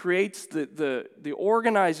that creates the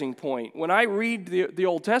organizing point. When I read the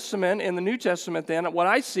Old Testament and the New Testament, then what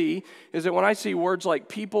I see is that when I see words like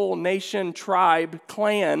people, nation, tribe,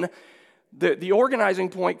 clan, the organizing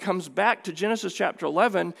point comes back to Genesis chapter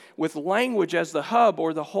 11 with language as the hub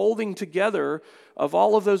or the holding together of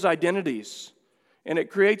all of those identities. And it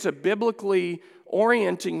creates a biblically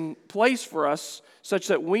orienting place for us such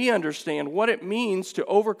that we understand what it means to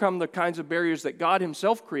overcome the kinds of barriers that God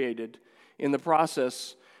himself created in the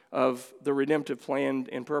process of the redemptive plan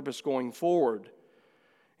and purpose going forward.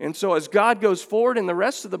 And so as God goes forward in the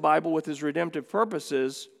rest of the Bible with his redemptive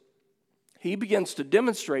purposes, he begins to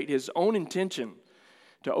demonstrate his own intention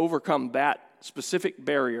to overcome that specific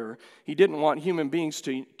barrier. He didn't want human beings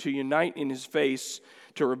to unite in his face,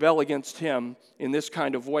 to rebel against him in this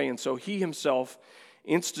kind of way. And so he himself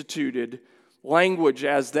instituted language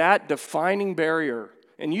as that defining barrier.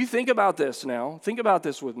 And you think about this now. Think about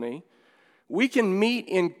this with me. We can meet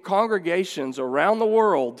in congregations around the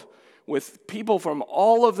world with people from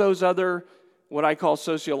all of those other, what I call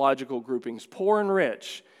sociological groupings, poor and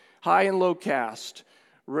rich, high and low caste,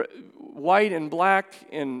 white and black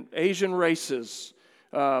and Asian races,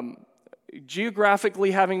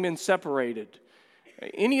 geographically having been separated.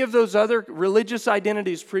 Any of those other religious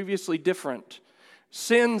identities previously different,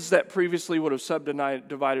 sins that previously would have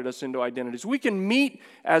subdivided us into identities. We can meet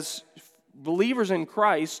as believers in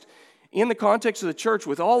Christ in the context of the church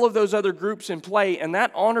with all of those other groups in play, and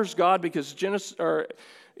that honors God because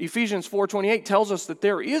Ephesians 4:28 tells us that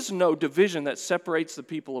there is no division that separates the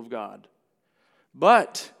people of God.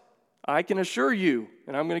 But I can assure you,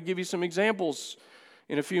 and I'm going to give you some examples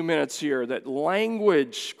in a few minutes here, that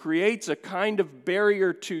language creates a kind of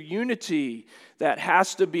barrier to unity that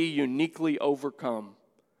has to be uniquely overcome,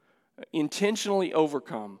 intentionally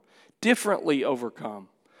overcome, differently overcome,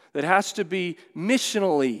 that has to be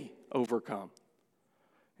missionally overcome.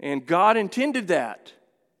 And God intended that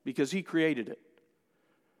because he created it.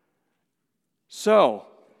 So,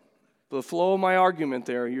 the flow of my argument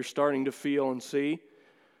there, you're starting to feel and see.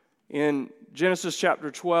 In Genesis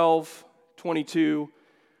chapter 12, 22,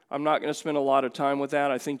 I'm not going to spend a lot of time with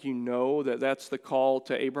that. I think you know that that's the call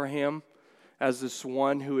to Abraham as this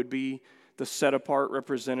one who would be the set-apart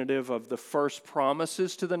representative of the first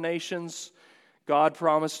promises to the nations. God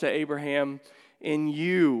promised to Abraham, in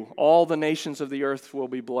you, all the nations of the earth will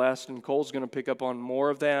be blessed. And Cole's going to pick up on more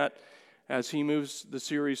of that as he moves the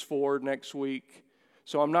series forward next week.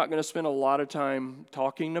 So I'm not going to spend a lot of time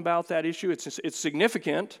talking about that issue. It's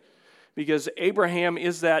significant because Abraham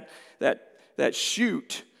is that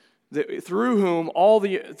shoot through whom all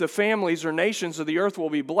the families or nations of the earth will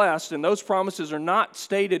be blessed, and those promises are not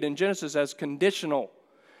stated in Genesis as conditional.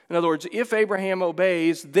 In other words, if Abraham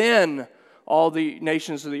obeys, then all the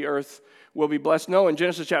nations of the earth will be blessed. No, in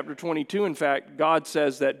Genesis chapter 22, in fact, God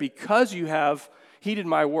says that because you have heeded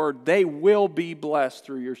my word, they will be blessed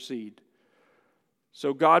through your seed.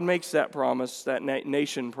 So God makes that promise, that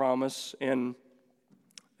nation promise, and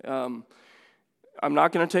I'm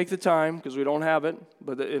not going to take the time because we don't have it,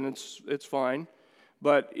 and it's fine.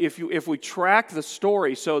 But if we track the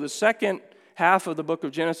story, so the second half of the book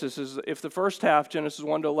of Genesis is, if the first half, Genesis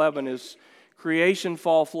 1 to 11, is creation,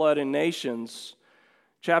 fall, flood, and nations,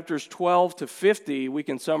 chapters 12 to 50 we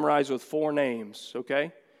can summarize with 4 names,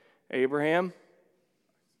 okay? Abraham,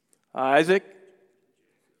 Isaac,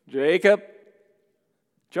 Jacob,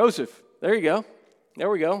 Joseph. There you go. There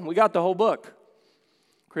we go. We got the whole book.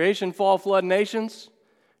 Creation, fall, flood, nations,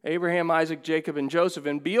 Abraham, Isaac, Jacob, and Joseph.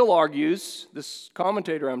 And Beale argues, this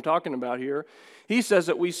commentator I'm talking about here, he says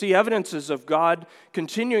that we see evidences of God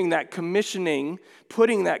continuing that commissioning,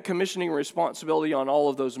 putting that commissioning responsibility on all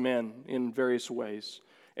of those men in various ways.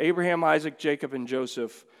 Abraham, Isaac, Jacob, and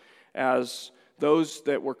Joseph as those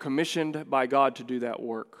that were commissioned by God to do that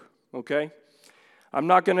work, okay? I'm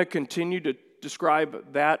not going to continue to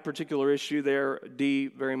describe that particular issue there, D,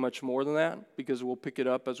 very much more than that, because we'll pick it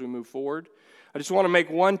up as we move forward. I just want to make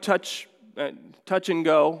one touch and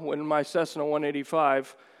go in my Cessna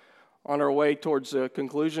 185 on our way towards the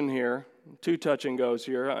conclusion here. 2 touch and goes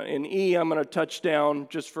here. In E, I'm going to touch down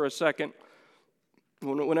just for a second.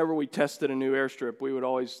 Whenever we tested a new airstrip,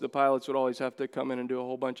 the pilots would always have to come in and do a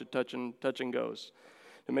whole bunch of touch and goes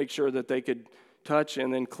to make sure that they could touch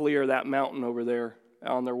and then clear that mountain over there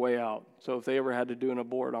on their way out. So if they ever had to do an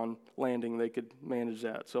abort on landing, they could manage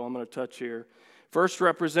that. So I'm going to touch here. First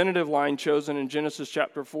representative line chosen in Genesis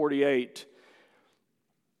chapter 48.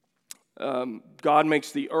 God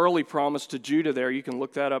makes the early promise to Judah there. You can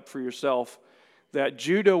look that up for yourself. That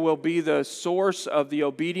Judah will be the source of the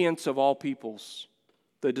obedience of all peoples.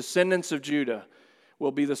 The descendants of Judah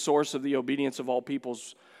will be the source of the obedience of all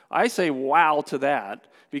peoples. I say wow to that,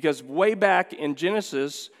 because way back in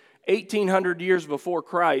Genesis, 1,800 years before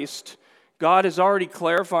Christ, God is already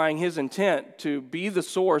clarifying his intent to be the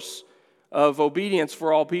source of obedience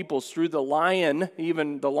for all peoples through the lion.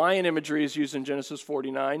 Even the lion imagery is used in Genesis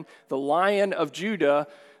 49. The Lion of Judah,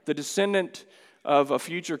 the descendant of a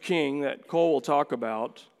future king that Cole will talk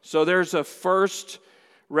about. So there's a first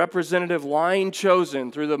representative line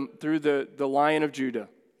chosen through the Lion of Judah.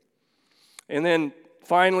 And then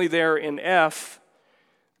finally there in F,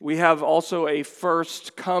 we have also a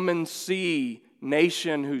first come and see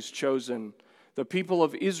nation who's chosen. The people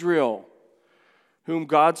of Israel, whom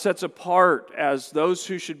God sets apart as those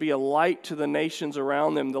who should be a light to the nations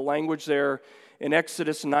around them. The language there in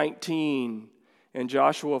Exodus 19 and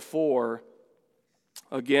Joshua 4.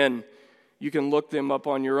 Again, you can look them up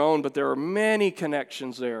on your own, but there are many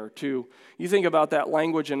connections there too. You think about that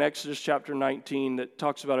language in Exodus chapter 19 that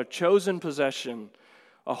talks about a chosen possession,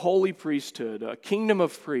 a holy priesthood, a kingdom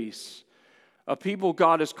of priests, a people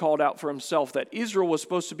God has called out for himself, that Israel was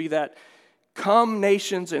supposed to be that come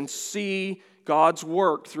nations and see God's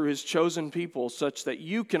work through his chosen people, such that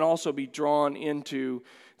you can also be drawn into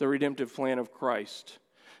the redemptive plan of Christ.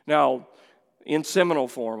 Now, in seminal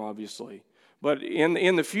form, obviously, but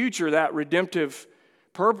in the future, that redemptive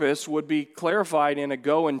purpose would be clarified in a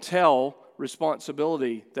go and tell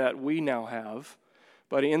responsibility that we now have.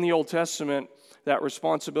 But in the Old Testament, that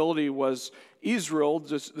responsibility was Israel,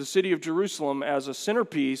 the city of Jerusalem, as a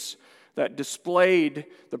centerpiece that displayed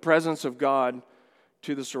the presence of God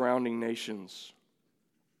to the surrounding nations.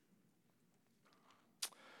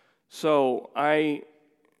 So I,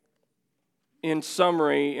 in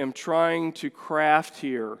summary, am trying to craft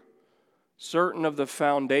here certain of the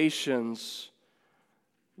foundations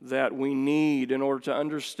that we need in order to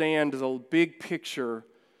understand the big picture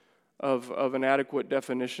of an adequate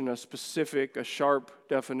definition, a specific, a sharp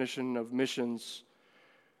definition of missions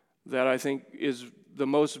that I think is the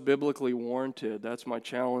most biblically warranted. That's my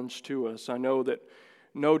challenge to us. I know that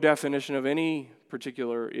no definition of any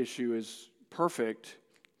particular issue is perfect,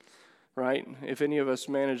 right? If any of us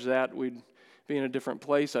managed that, we'd be in a different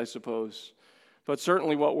place, I suppose. But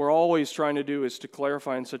certainly what we're always trying to do is to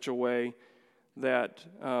clarify in such a way that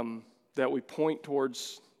that we point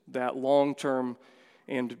towards that long-term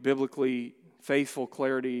and biblically faithful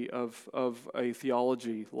clarity of a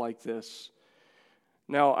theology like this.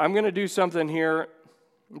 Now, I'm going to do something here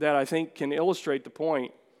that I think can illustrate the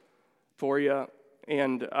point for you,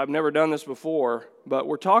 and I've never done this before, but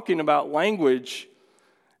we're talking about language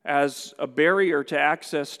as a barrier to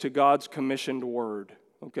access to God's commissioned word,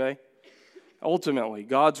 okay? Ultimately,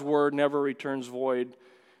 God's word never returns void.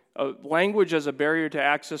 Language as a barrier to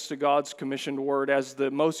access to God's commissioned word as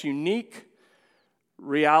the most unique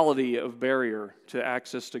reality of barrier to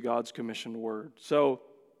access to God's commissioned word. So,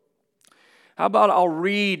 how about I'll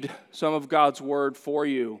read some of God's word for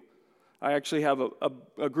you. I actually have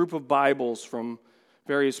a group of Bibles from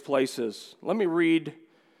various places. Let me read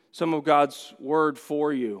some of God's word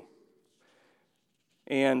for you.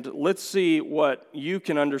 And let's see what you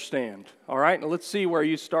can understand. All right? Now let's see where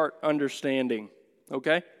you start understanding.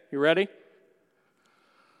 Okay? You ready?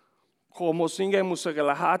 Ko mosinga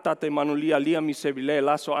musagalahata te manulia lia misevile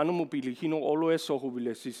laso anu mupilihino olo eso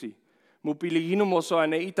hubile sisi. Mupilihino moso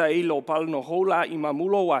aneita ilo palno hola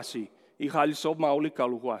imamulo wasi. Ihaliso mauli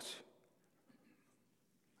kaluwasi.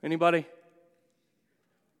 Anybody?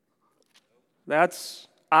 That's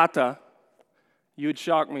Ata. You'd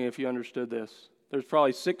shock me if you understood this. There's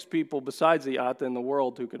probably 6 people besides the Ata in the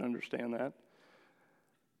world who can understand that.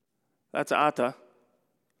 That's Ata.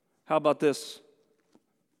 How about this?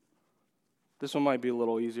 This one might be a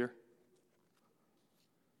little easier.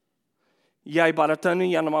 Yai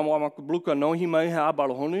baratani yanamama bluka no himai ha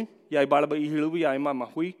balhonu. Yai balaba ihilubi yai mama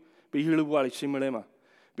hui. Bihilubu ali simulema.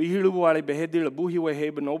 Bihilubu ali behedi labuhi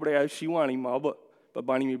wehe benobre ai shiwani maba.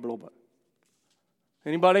 Babani mi bloba.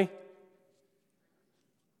 Anybody?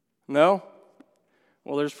 No?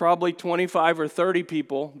 Well, there's probably 25 or 30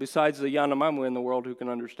 people besides the Yanamamu in the world who can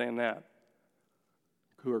understand that,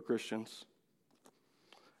 who are Christians.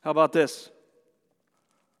 How about this?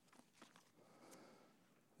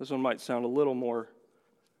 This one might sound a little more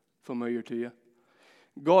familiar to you.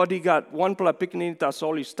 Godi got one pla picnic ta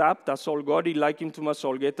soli stop, ta sol Godi like him to my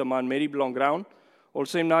sol get a man meri belong ground. All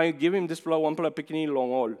same now you give him this pla one pla picnic long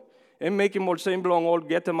all. And make him all same belong all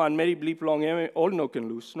get a man meri bleep long all no can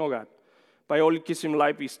lose, no God. By all kiss him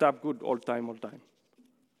life, he stop good all time. What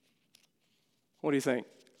do you think?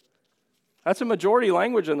 That's a majority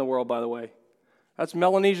language in the world, by the way. That's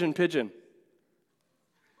Melanesian Pidgin.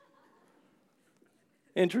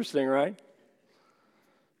 Interesting, right?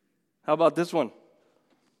 How about this one?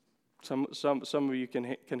 Some of you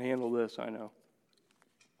can handle this, I know.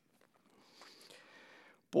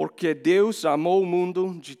 Porque Deus amou o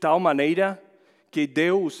mundo de tal maneira que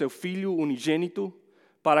deu o seu Filho unigênito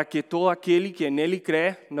para que todo aquele que nele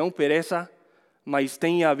crê não pereça, mas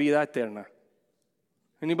tenha a vida eterna.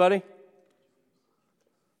 Anybody?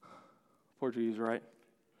 Portuguese, right?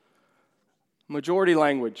 Majority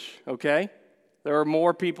language, okay? There are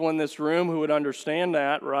more people in this room who would understand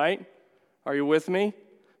that, right? Are you with me?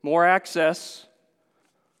 More access.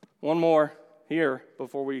 One more here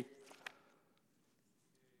before we...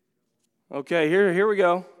 Okay, here we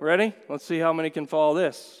go. Ready? Let's see how many can follow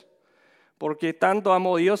this. Porque tanto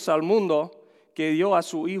amó Dios al mundo que dio a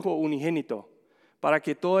su Hijo unigénito, para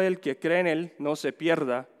que todo el que cree en él no se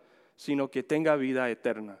pierda, sino que tenga vida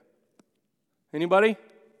eterna. Anybody?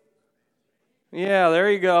 Yeah, there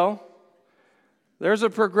you go. There's a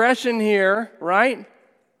progression here, right?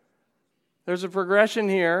 There's a progression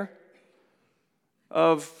here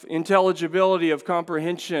of intelligibility, of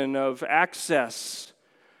comprehension, of access.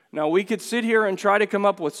 Now, we could sit here and try to come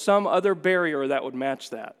up with some other barrier that would match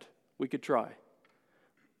that. We could try.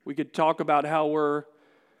 We could talk about how we're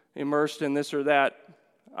immersed in this or that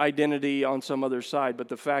identity on some other side, but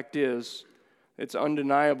the fact is, it's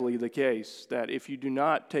undeniably the case that if you do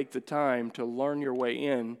not take the time to learn your way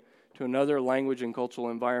in to another language and cultural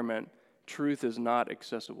environment, truth is not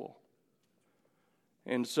accessible.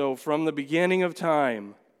 And so from the beginning of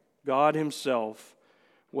time, God himself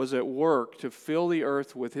was at work to fill the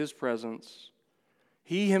earth with his presence.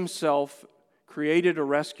 He himself created a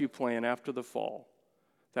rescue plan after the fall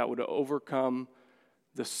that would overcome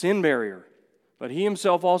the sin barrier. But he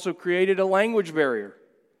himself also created a language barrier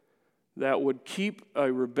that would keep a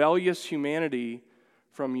rebellious humanity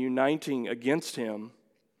from uniting against him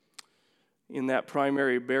in that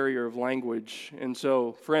primary barrier of language. And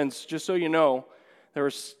so, friends, just so you know,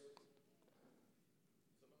 those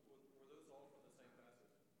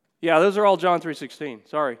are all John 3:16.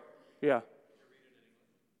 Sorry. Yeah.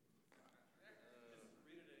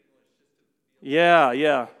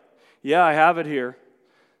 Yeah, I have it here.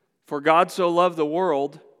 For God so loved the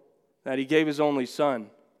world that he gave his only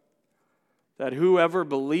Son, that whoever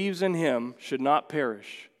believes in him should not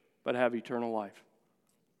perish, but have eternal life.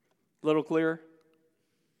 A little clearer?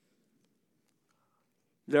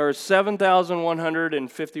 There are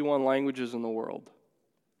 7,151 languages in the world.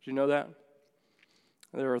 Did you know that?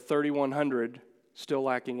 There are 3,100 still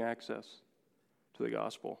lacking access to the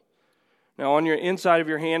gospel. Now, on your inside of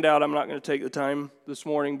your handout, I'm not going to take the time this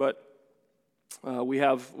morning, but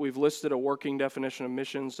we've listed a working definition of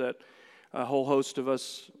missions that a whole host of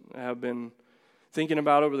us have been thinking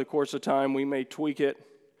about over the course of time. We may tweak it.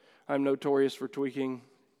 I'm notorious for tweaking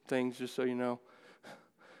things, just so you know.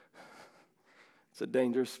 It's a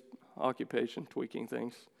dangerous occupation, tweaking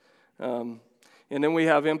things. And then we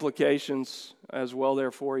have implications as well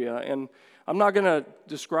there for you. And I'm not going to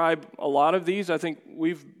describe a lot of these. I think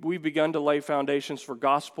we've begun to lay foundations for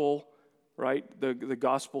gospel right? The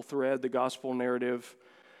gospel thread, the gospel narrative,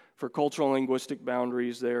 for cultural and linguistic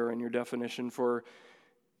boundaries there in your definition, for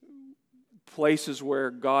places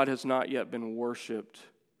where God has not yet been worshiped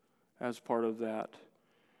as part of that.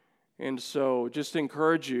 And so just to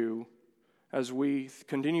encourage you, as we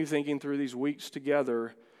continue thinking through these weeks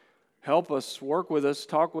together, help us, work with us,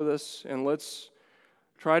 talk with us, and let's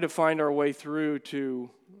try to find our way through to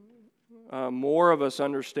more of us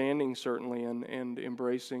understanding, certainly, and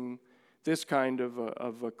embracing this kind of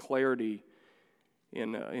a clarity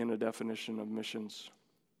in a definition of missions.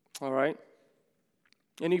 All right?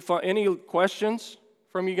 Any questions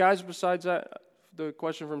from you guys besides that? The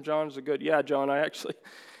question from John is a good. Yeah, John, I actually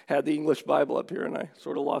had the English Bible up here, and I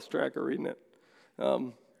sort of lost track of reading it.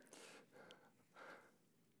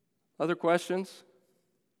 Other questions?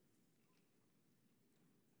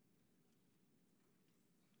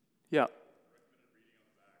 Yeah.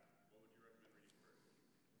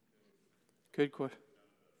 Good question.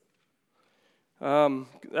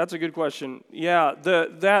 That's a good question. Yeah,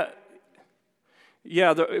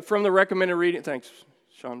 from the recommended reading. Thanks,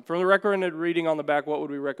 Sean. From the recommended reading on the back, what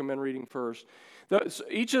would we recommend reading first?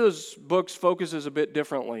 Each of those books focuses a bit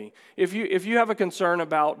differently. If you have a concern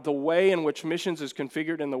about the way in which missions is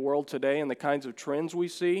configured in the world today and the kinds of trends we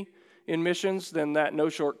see in missions, then that No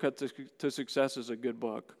Shortcut to Success is a good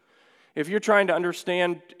book. If you're trying to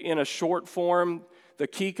understand in a short form the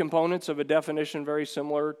key components of a definition very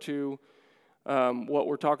similar to what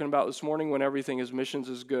we're talking about this morning, When Everything is Missions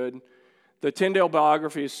is good, the Tyndale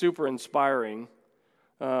biography is super inspiring.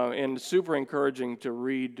 And super encouraging to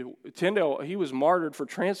read. Tyndale, he was martyred for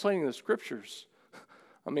translating the scriptures.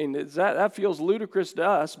 I mean, that feels ludicrous to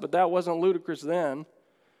us, but that wasn't ludicrous then.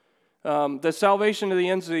 The Salvation to the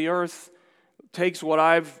Ends of the Earth takes what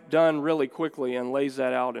I've done really quickly and lays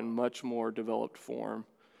that out in much more developed form.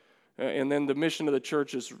 And then the mission of the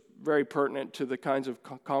church is very pertinent to the kinds of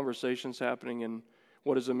conversations happening in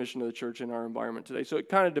what is the mission of the church in our environment today. So it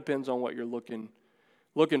kind of depends on what you're looking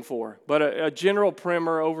for. But a general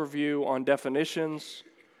primer overview on definitions,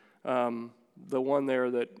 the one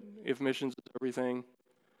there that if missions is everything,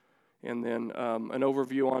 and then an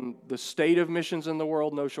overview on the state of missions in the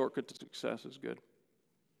world, No Shortcut to Success is good.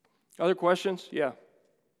 Other questions? Yeah.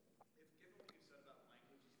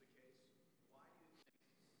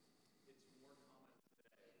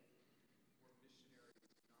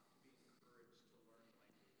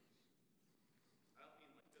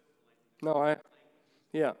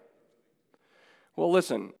 Yeah. Well,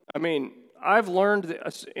 listen, I mean, I've learned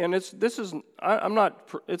this, and it's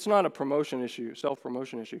not a promotion issue,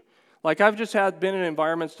 self-promotion issue. Like, I've just been in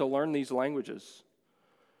environments to learn these languages.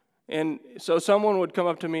 And so someone would come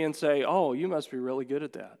up to me and say, "Oh, you must be really good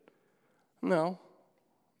at that." No,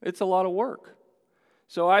 it's a lot of work.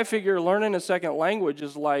 So I figure learning a second language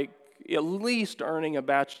is like at least earning a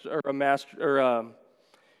bachelor or a master or a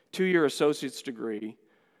 2-year associate's degree,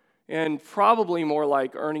 and probably more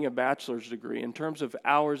like earning a bachelor's degree in terms of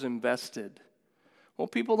hours invested. Well,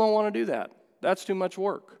 people don't want to do that. That's too much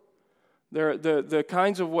work. The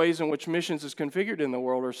kinds of ways in which missions is configured in the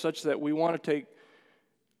world are such that we want to take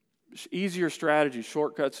easier strategies,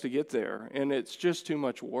 shortcuts to get there, and it's just too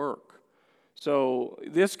much work. So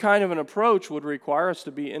this kind of an approach would require us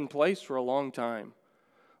to be in place for a long time,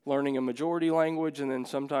 learning a majority language and then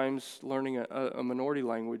sometimes learning a minority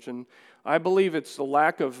language. And I believe it's the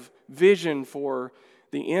lack of vision for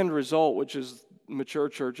the end result, which is mature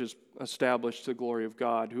churches established to the glory of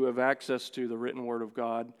God, who have access to the written Word of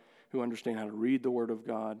God, who understand how to read the Word of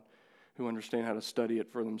God, who understand how to study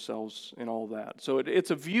it for themselves and all that. So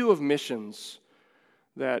it's a view of missions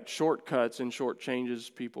that shortcuts and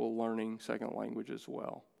shortchanges people learning second language as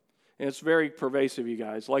well. And it's very pervasive, you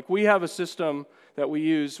guys. Like, we have a system that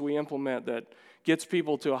we implement that gets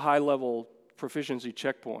people to a high-level proficiency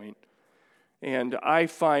checkpoint. And I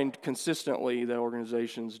find consistently that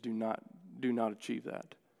organizations do not achieve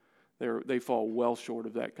that. They fall well short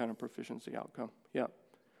of that kind of proficiency outcome. Yeah.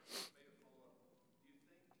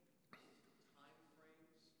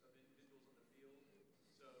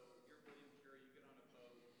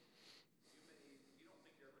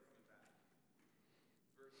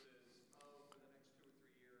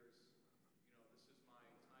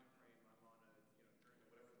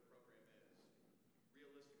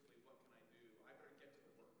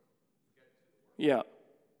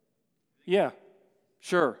 Yeah,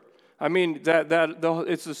 sure. I mean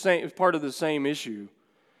it's the same. Part of the same issue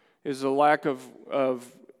is the lack of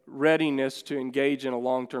readiness to engage in a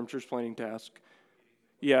long-term church planting task.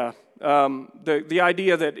 Yeah, the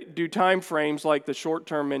idea that do time frames like the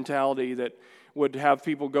short-term mentality that would have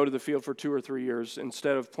people go to the field for 2 or 3 years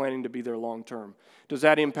instead of planning to be there long term. Does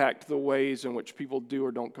that impact the ways in which people do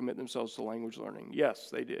or don't commit themselves to language learning? Yes,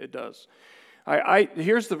 it does.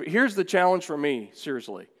 Here's the challenge for me,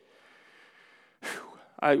 seriously.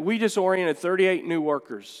 We just oriented 38 new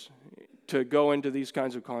workers to go into these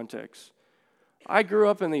kinds of contexts. I grew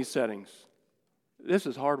up in these settings. This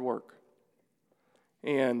is hard work.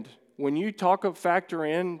 And when you factor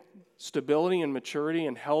in stability and maturity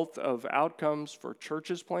and health of outcomes for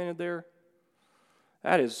churches planted there,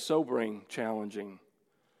 that is sobering, challenging.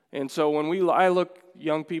 And so when I look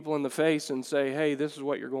young people in the face and say, hey, this is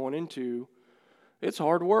what you're going into, it's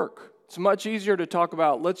hard work. It's much easier to talk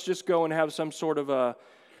about, let's just go and have some sort of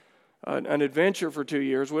an adventure for 2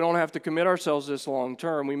 years. We don't have to commit ourselves this long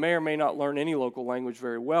term. We may or may not learn any local language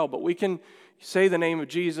very well, but we can say the name of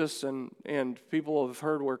Jesus and people have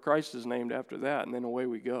heard where Christ is named after that, and then away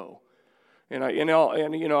we go. And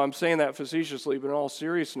I'm saying that facetiously, but in all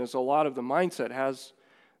seriousness, a lot of the mindset has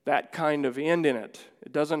that kind of end in it.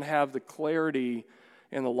 It doesn't have the clarity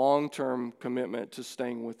and the long-term commitment to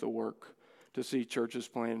staying with the work, to see churches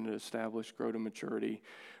planted to establish, grow to maturity.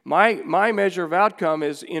 My measure of outcome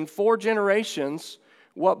is in 4 generations,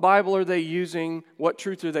 what Bible are they using? What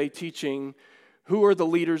truth are they teaching? Who are the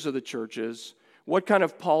leaders of the churches? What kind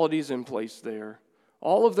of polity is in place there?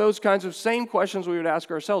 All of those kinds of same questions we would ask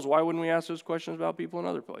ourselves. Why wouldn't we ask those questions about people in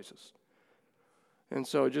other places? And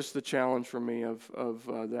so just the challenge for me of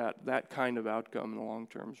that kind of outcome in the long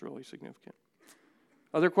term is really significant.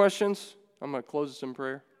 Other questions? I'm going to close this in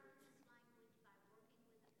prayer.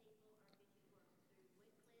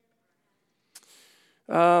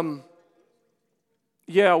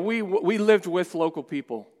 We lived with local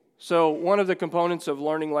people. So one of the components of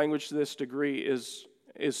learning language to this degree is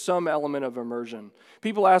some element of immersion.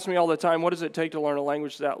 People ask me all the time, what does it take to learn a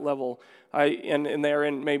language to that level? And they're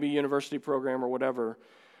in maybe a university program or whatever.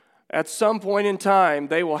 At some point in time,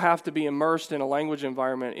 they will have to be immersed in a language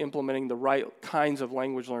environment, implementing the right kinds of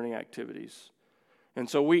language learning activities. And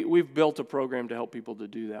so we've built a program to help people to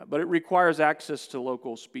do that. But it requires access to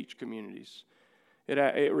local speech communities.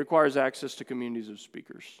 It requires access to communities of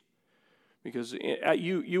speakers. Because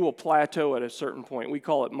you will plateau at a certain point. We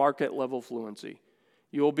call it market level fluency.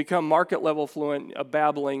 You will become market level fluent, a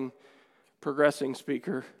babbling, progressing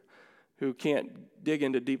speaker who can't dig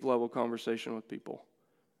into deep level conversation with people.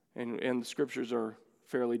 And the scriptures are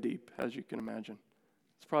fairly deep, as you can imagine.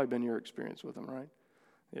 It's probably been your experience with them, right?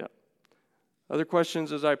 Yeah. Other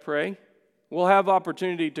questions as I pray? We'll have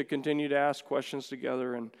opportunity to continue to ask questions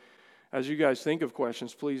together, and as you guys think of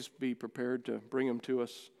questions, please be prepared to bring them to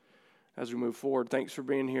us as we move forward. Thanks for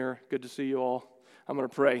being here. Good to see you all. I'm going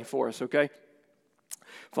to pray for us, okay?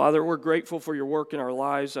 Father, we're grateful for your work in our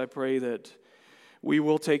lives. I pray that we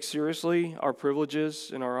will take seriously our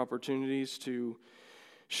privileges and our opportunities to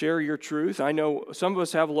share your truth. I know some of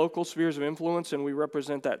us have local spheres of influence, and we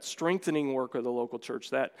represent that strengthening work of the local church,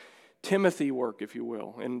 that Timothy work, if you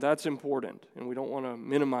will, and that's important, and we don't want to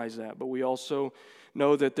minimize that, but we also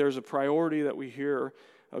know that there's a priority that we hear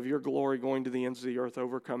of your glory going to the ends of the earth,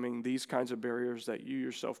 overcoming these kinds of barriers that you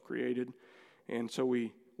yourself created, and so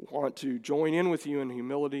we want to join in with you in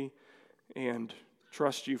humility and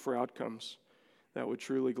trust you for outcomes that would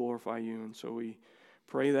truly glorify you, and so we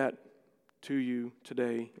pray that to you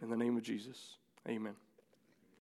today in the name of Jesus. Amen.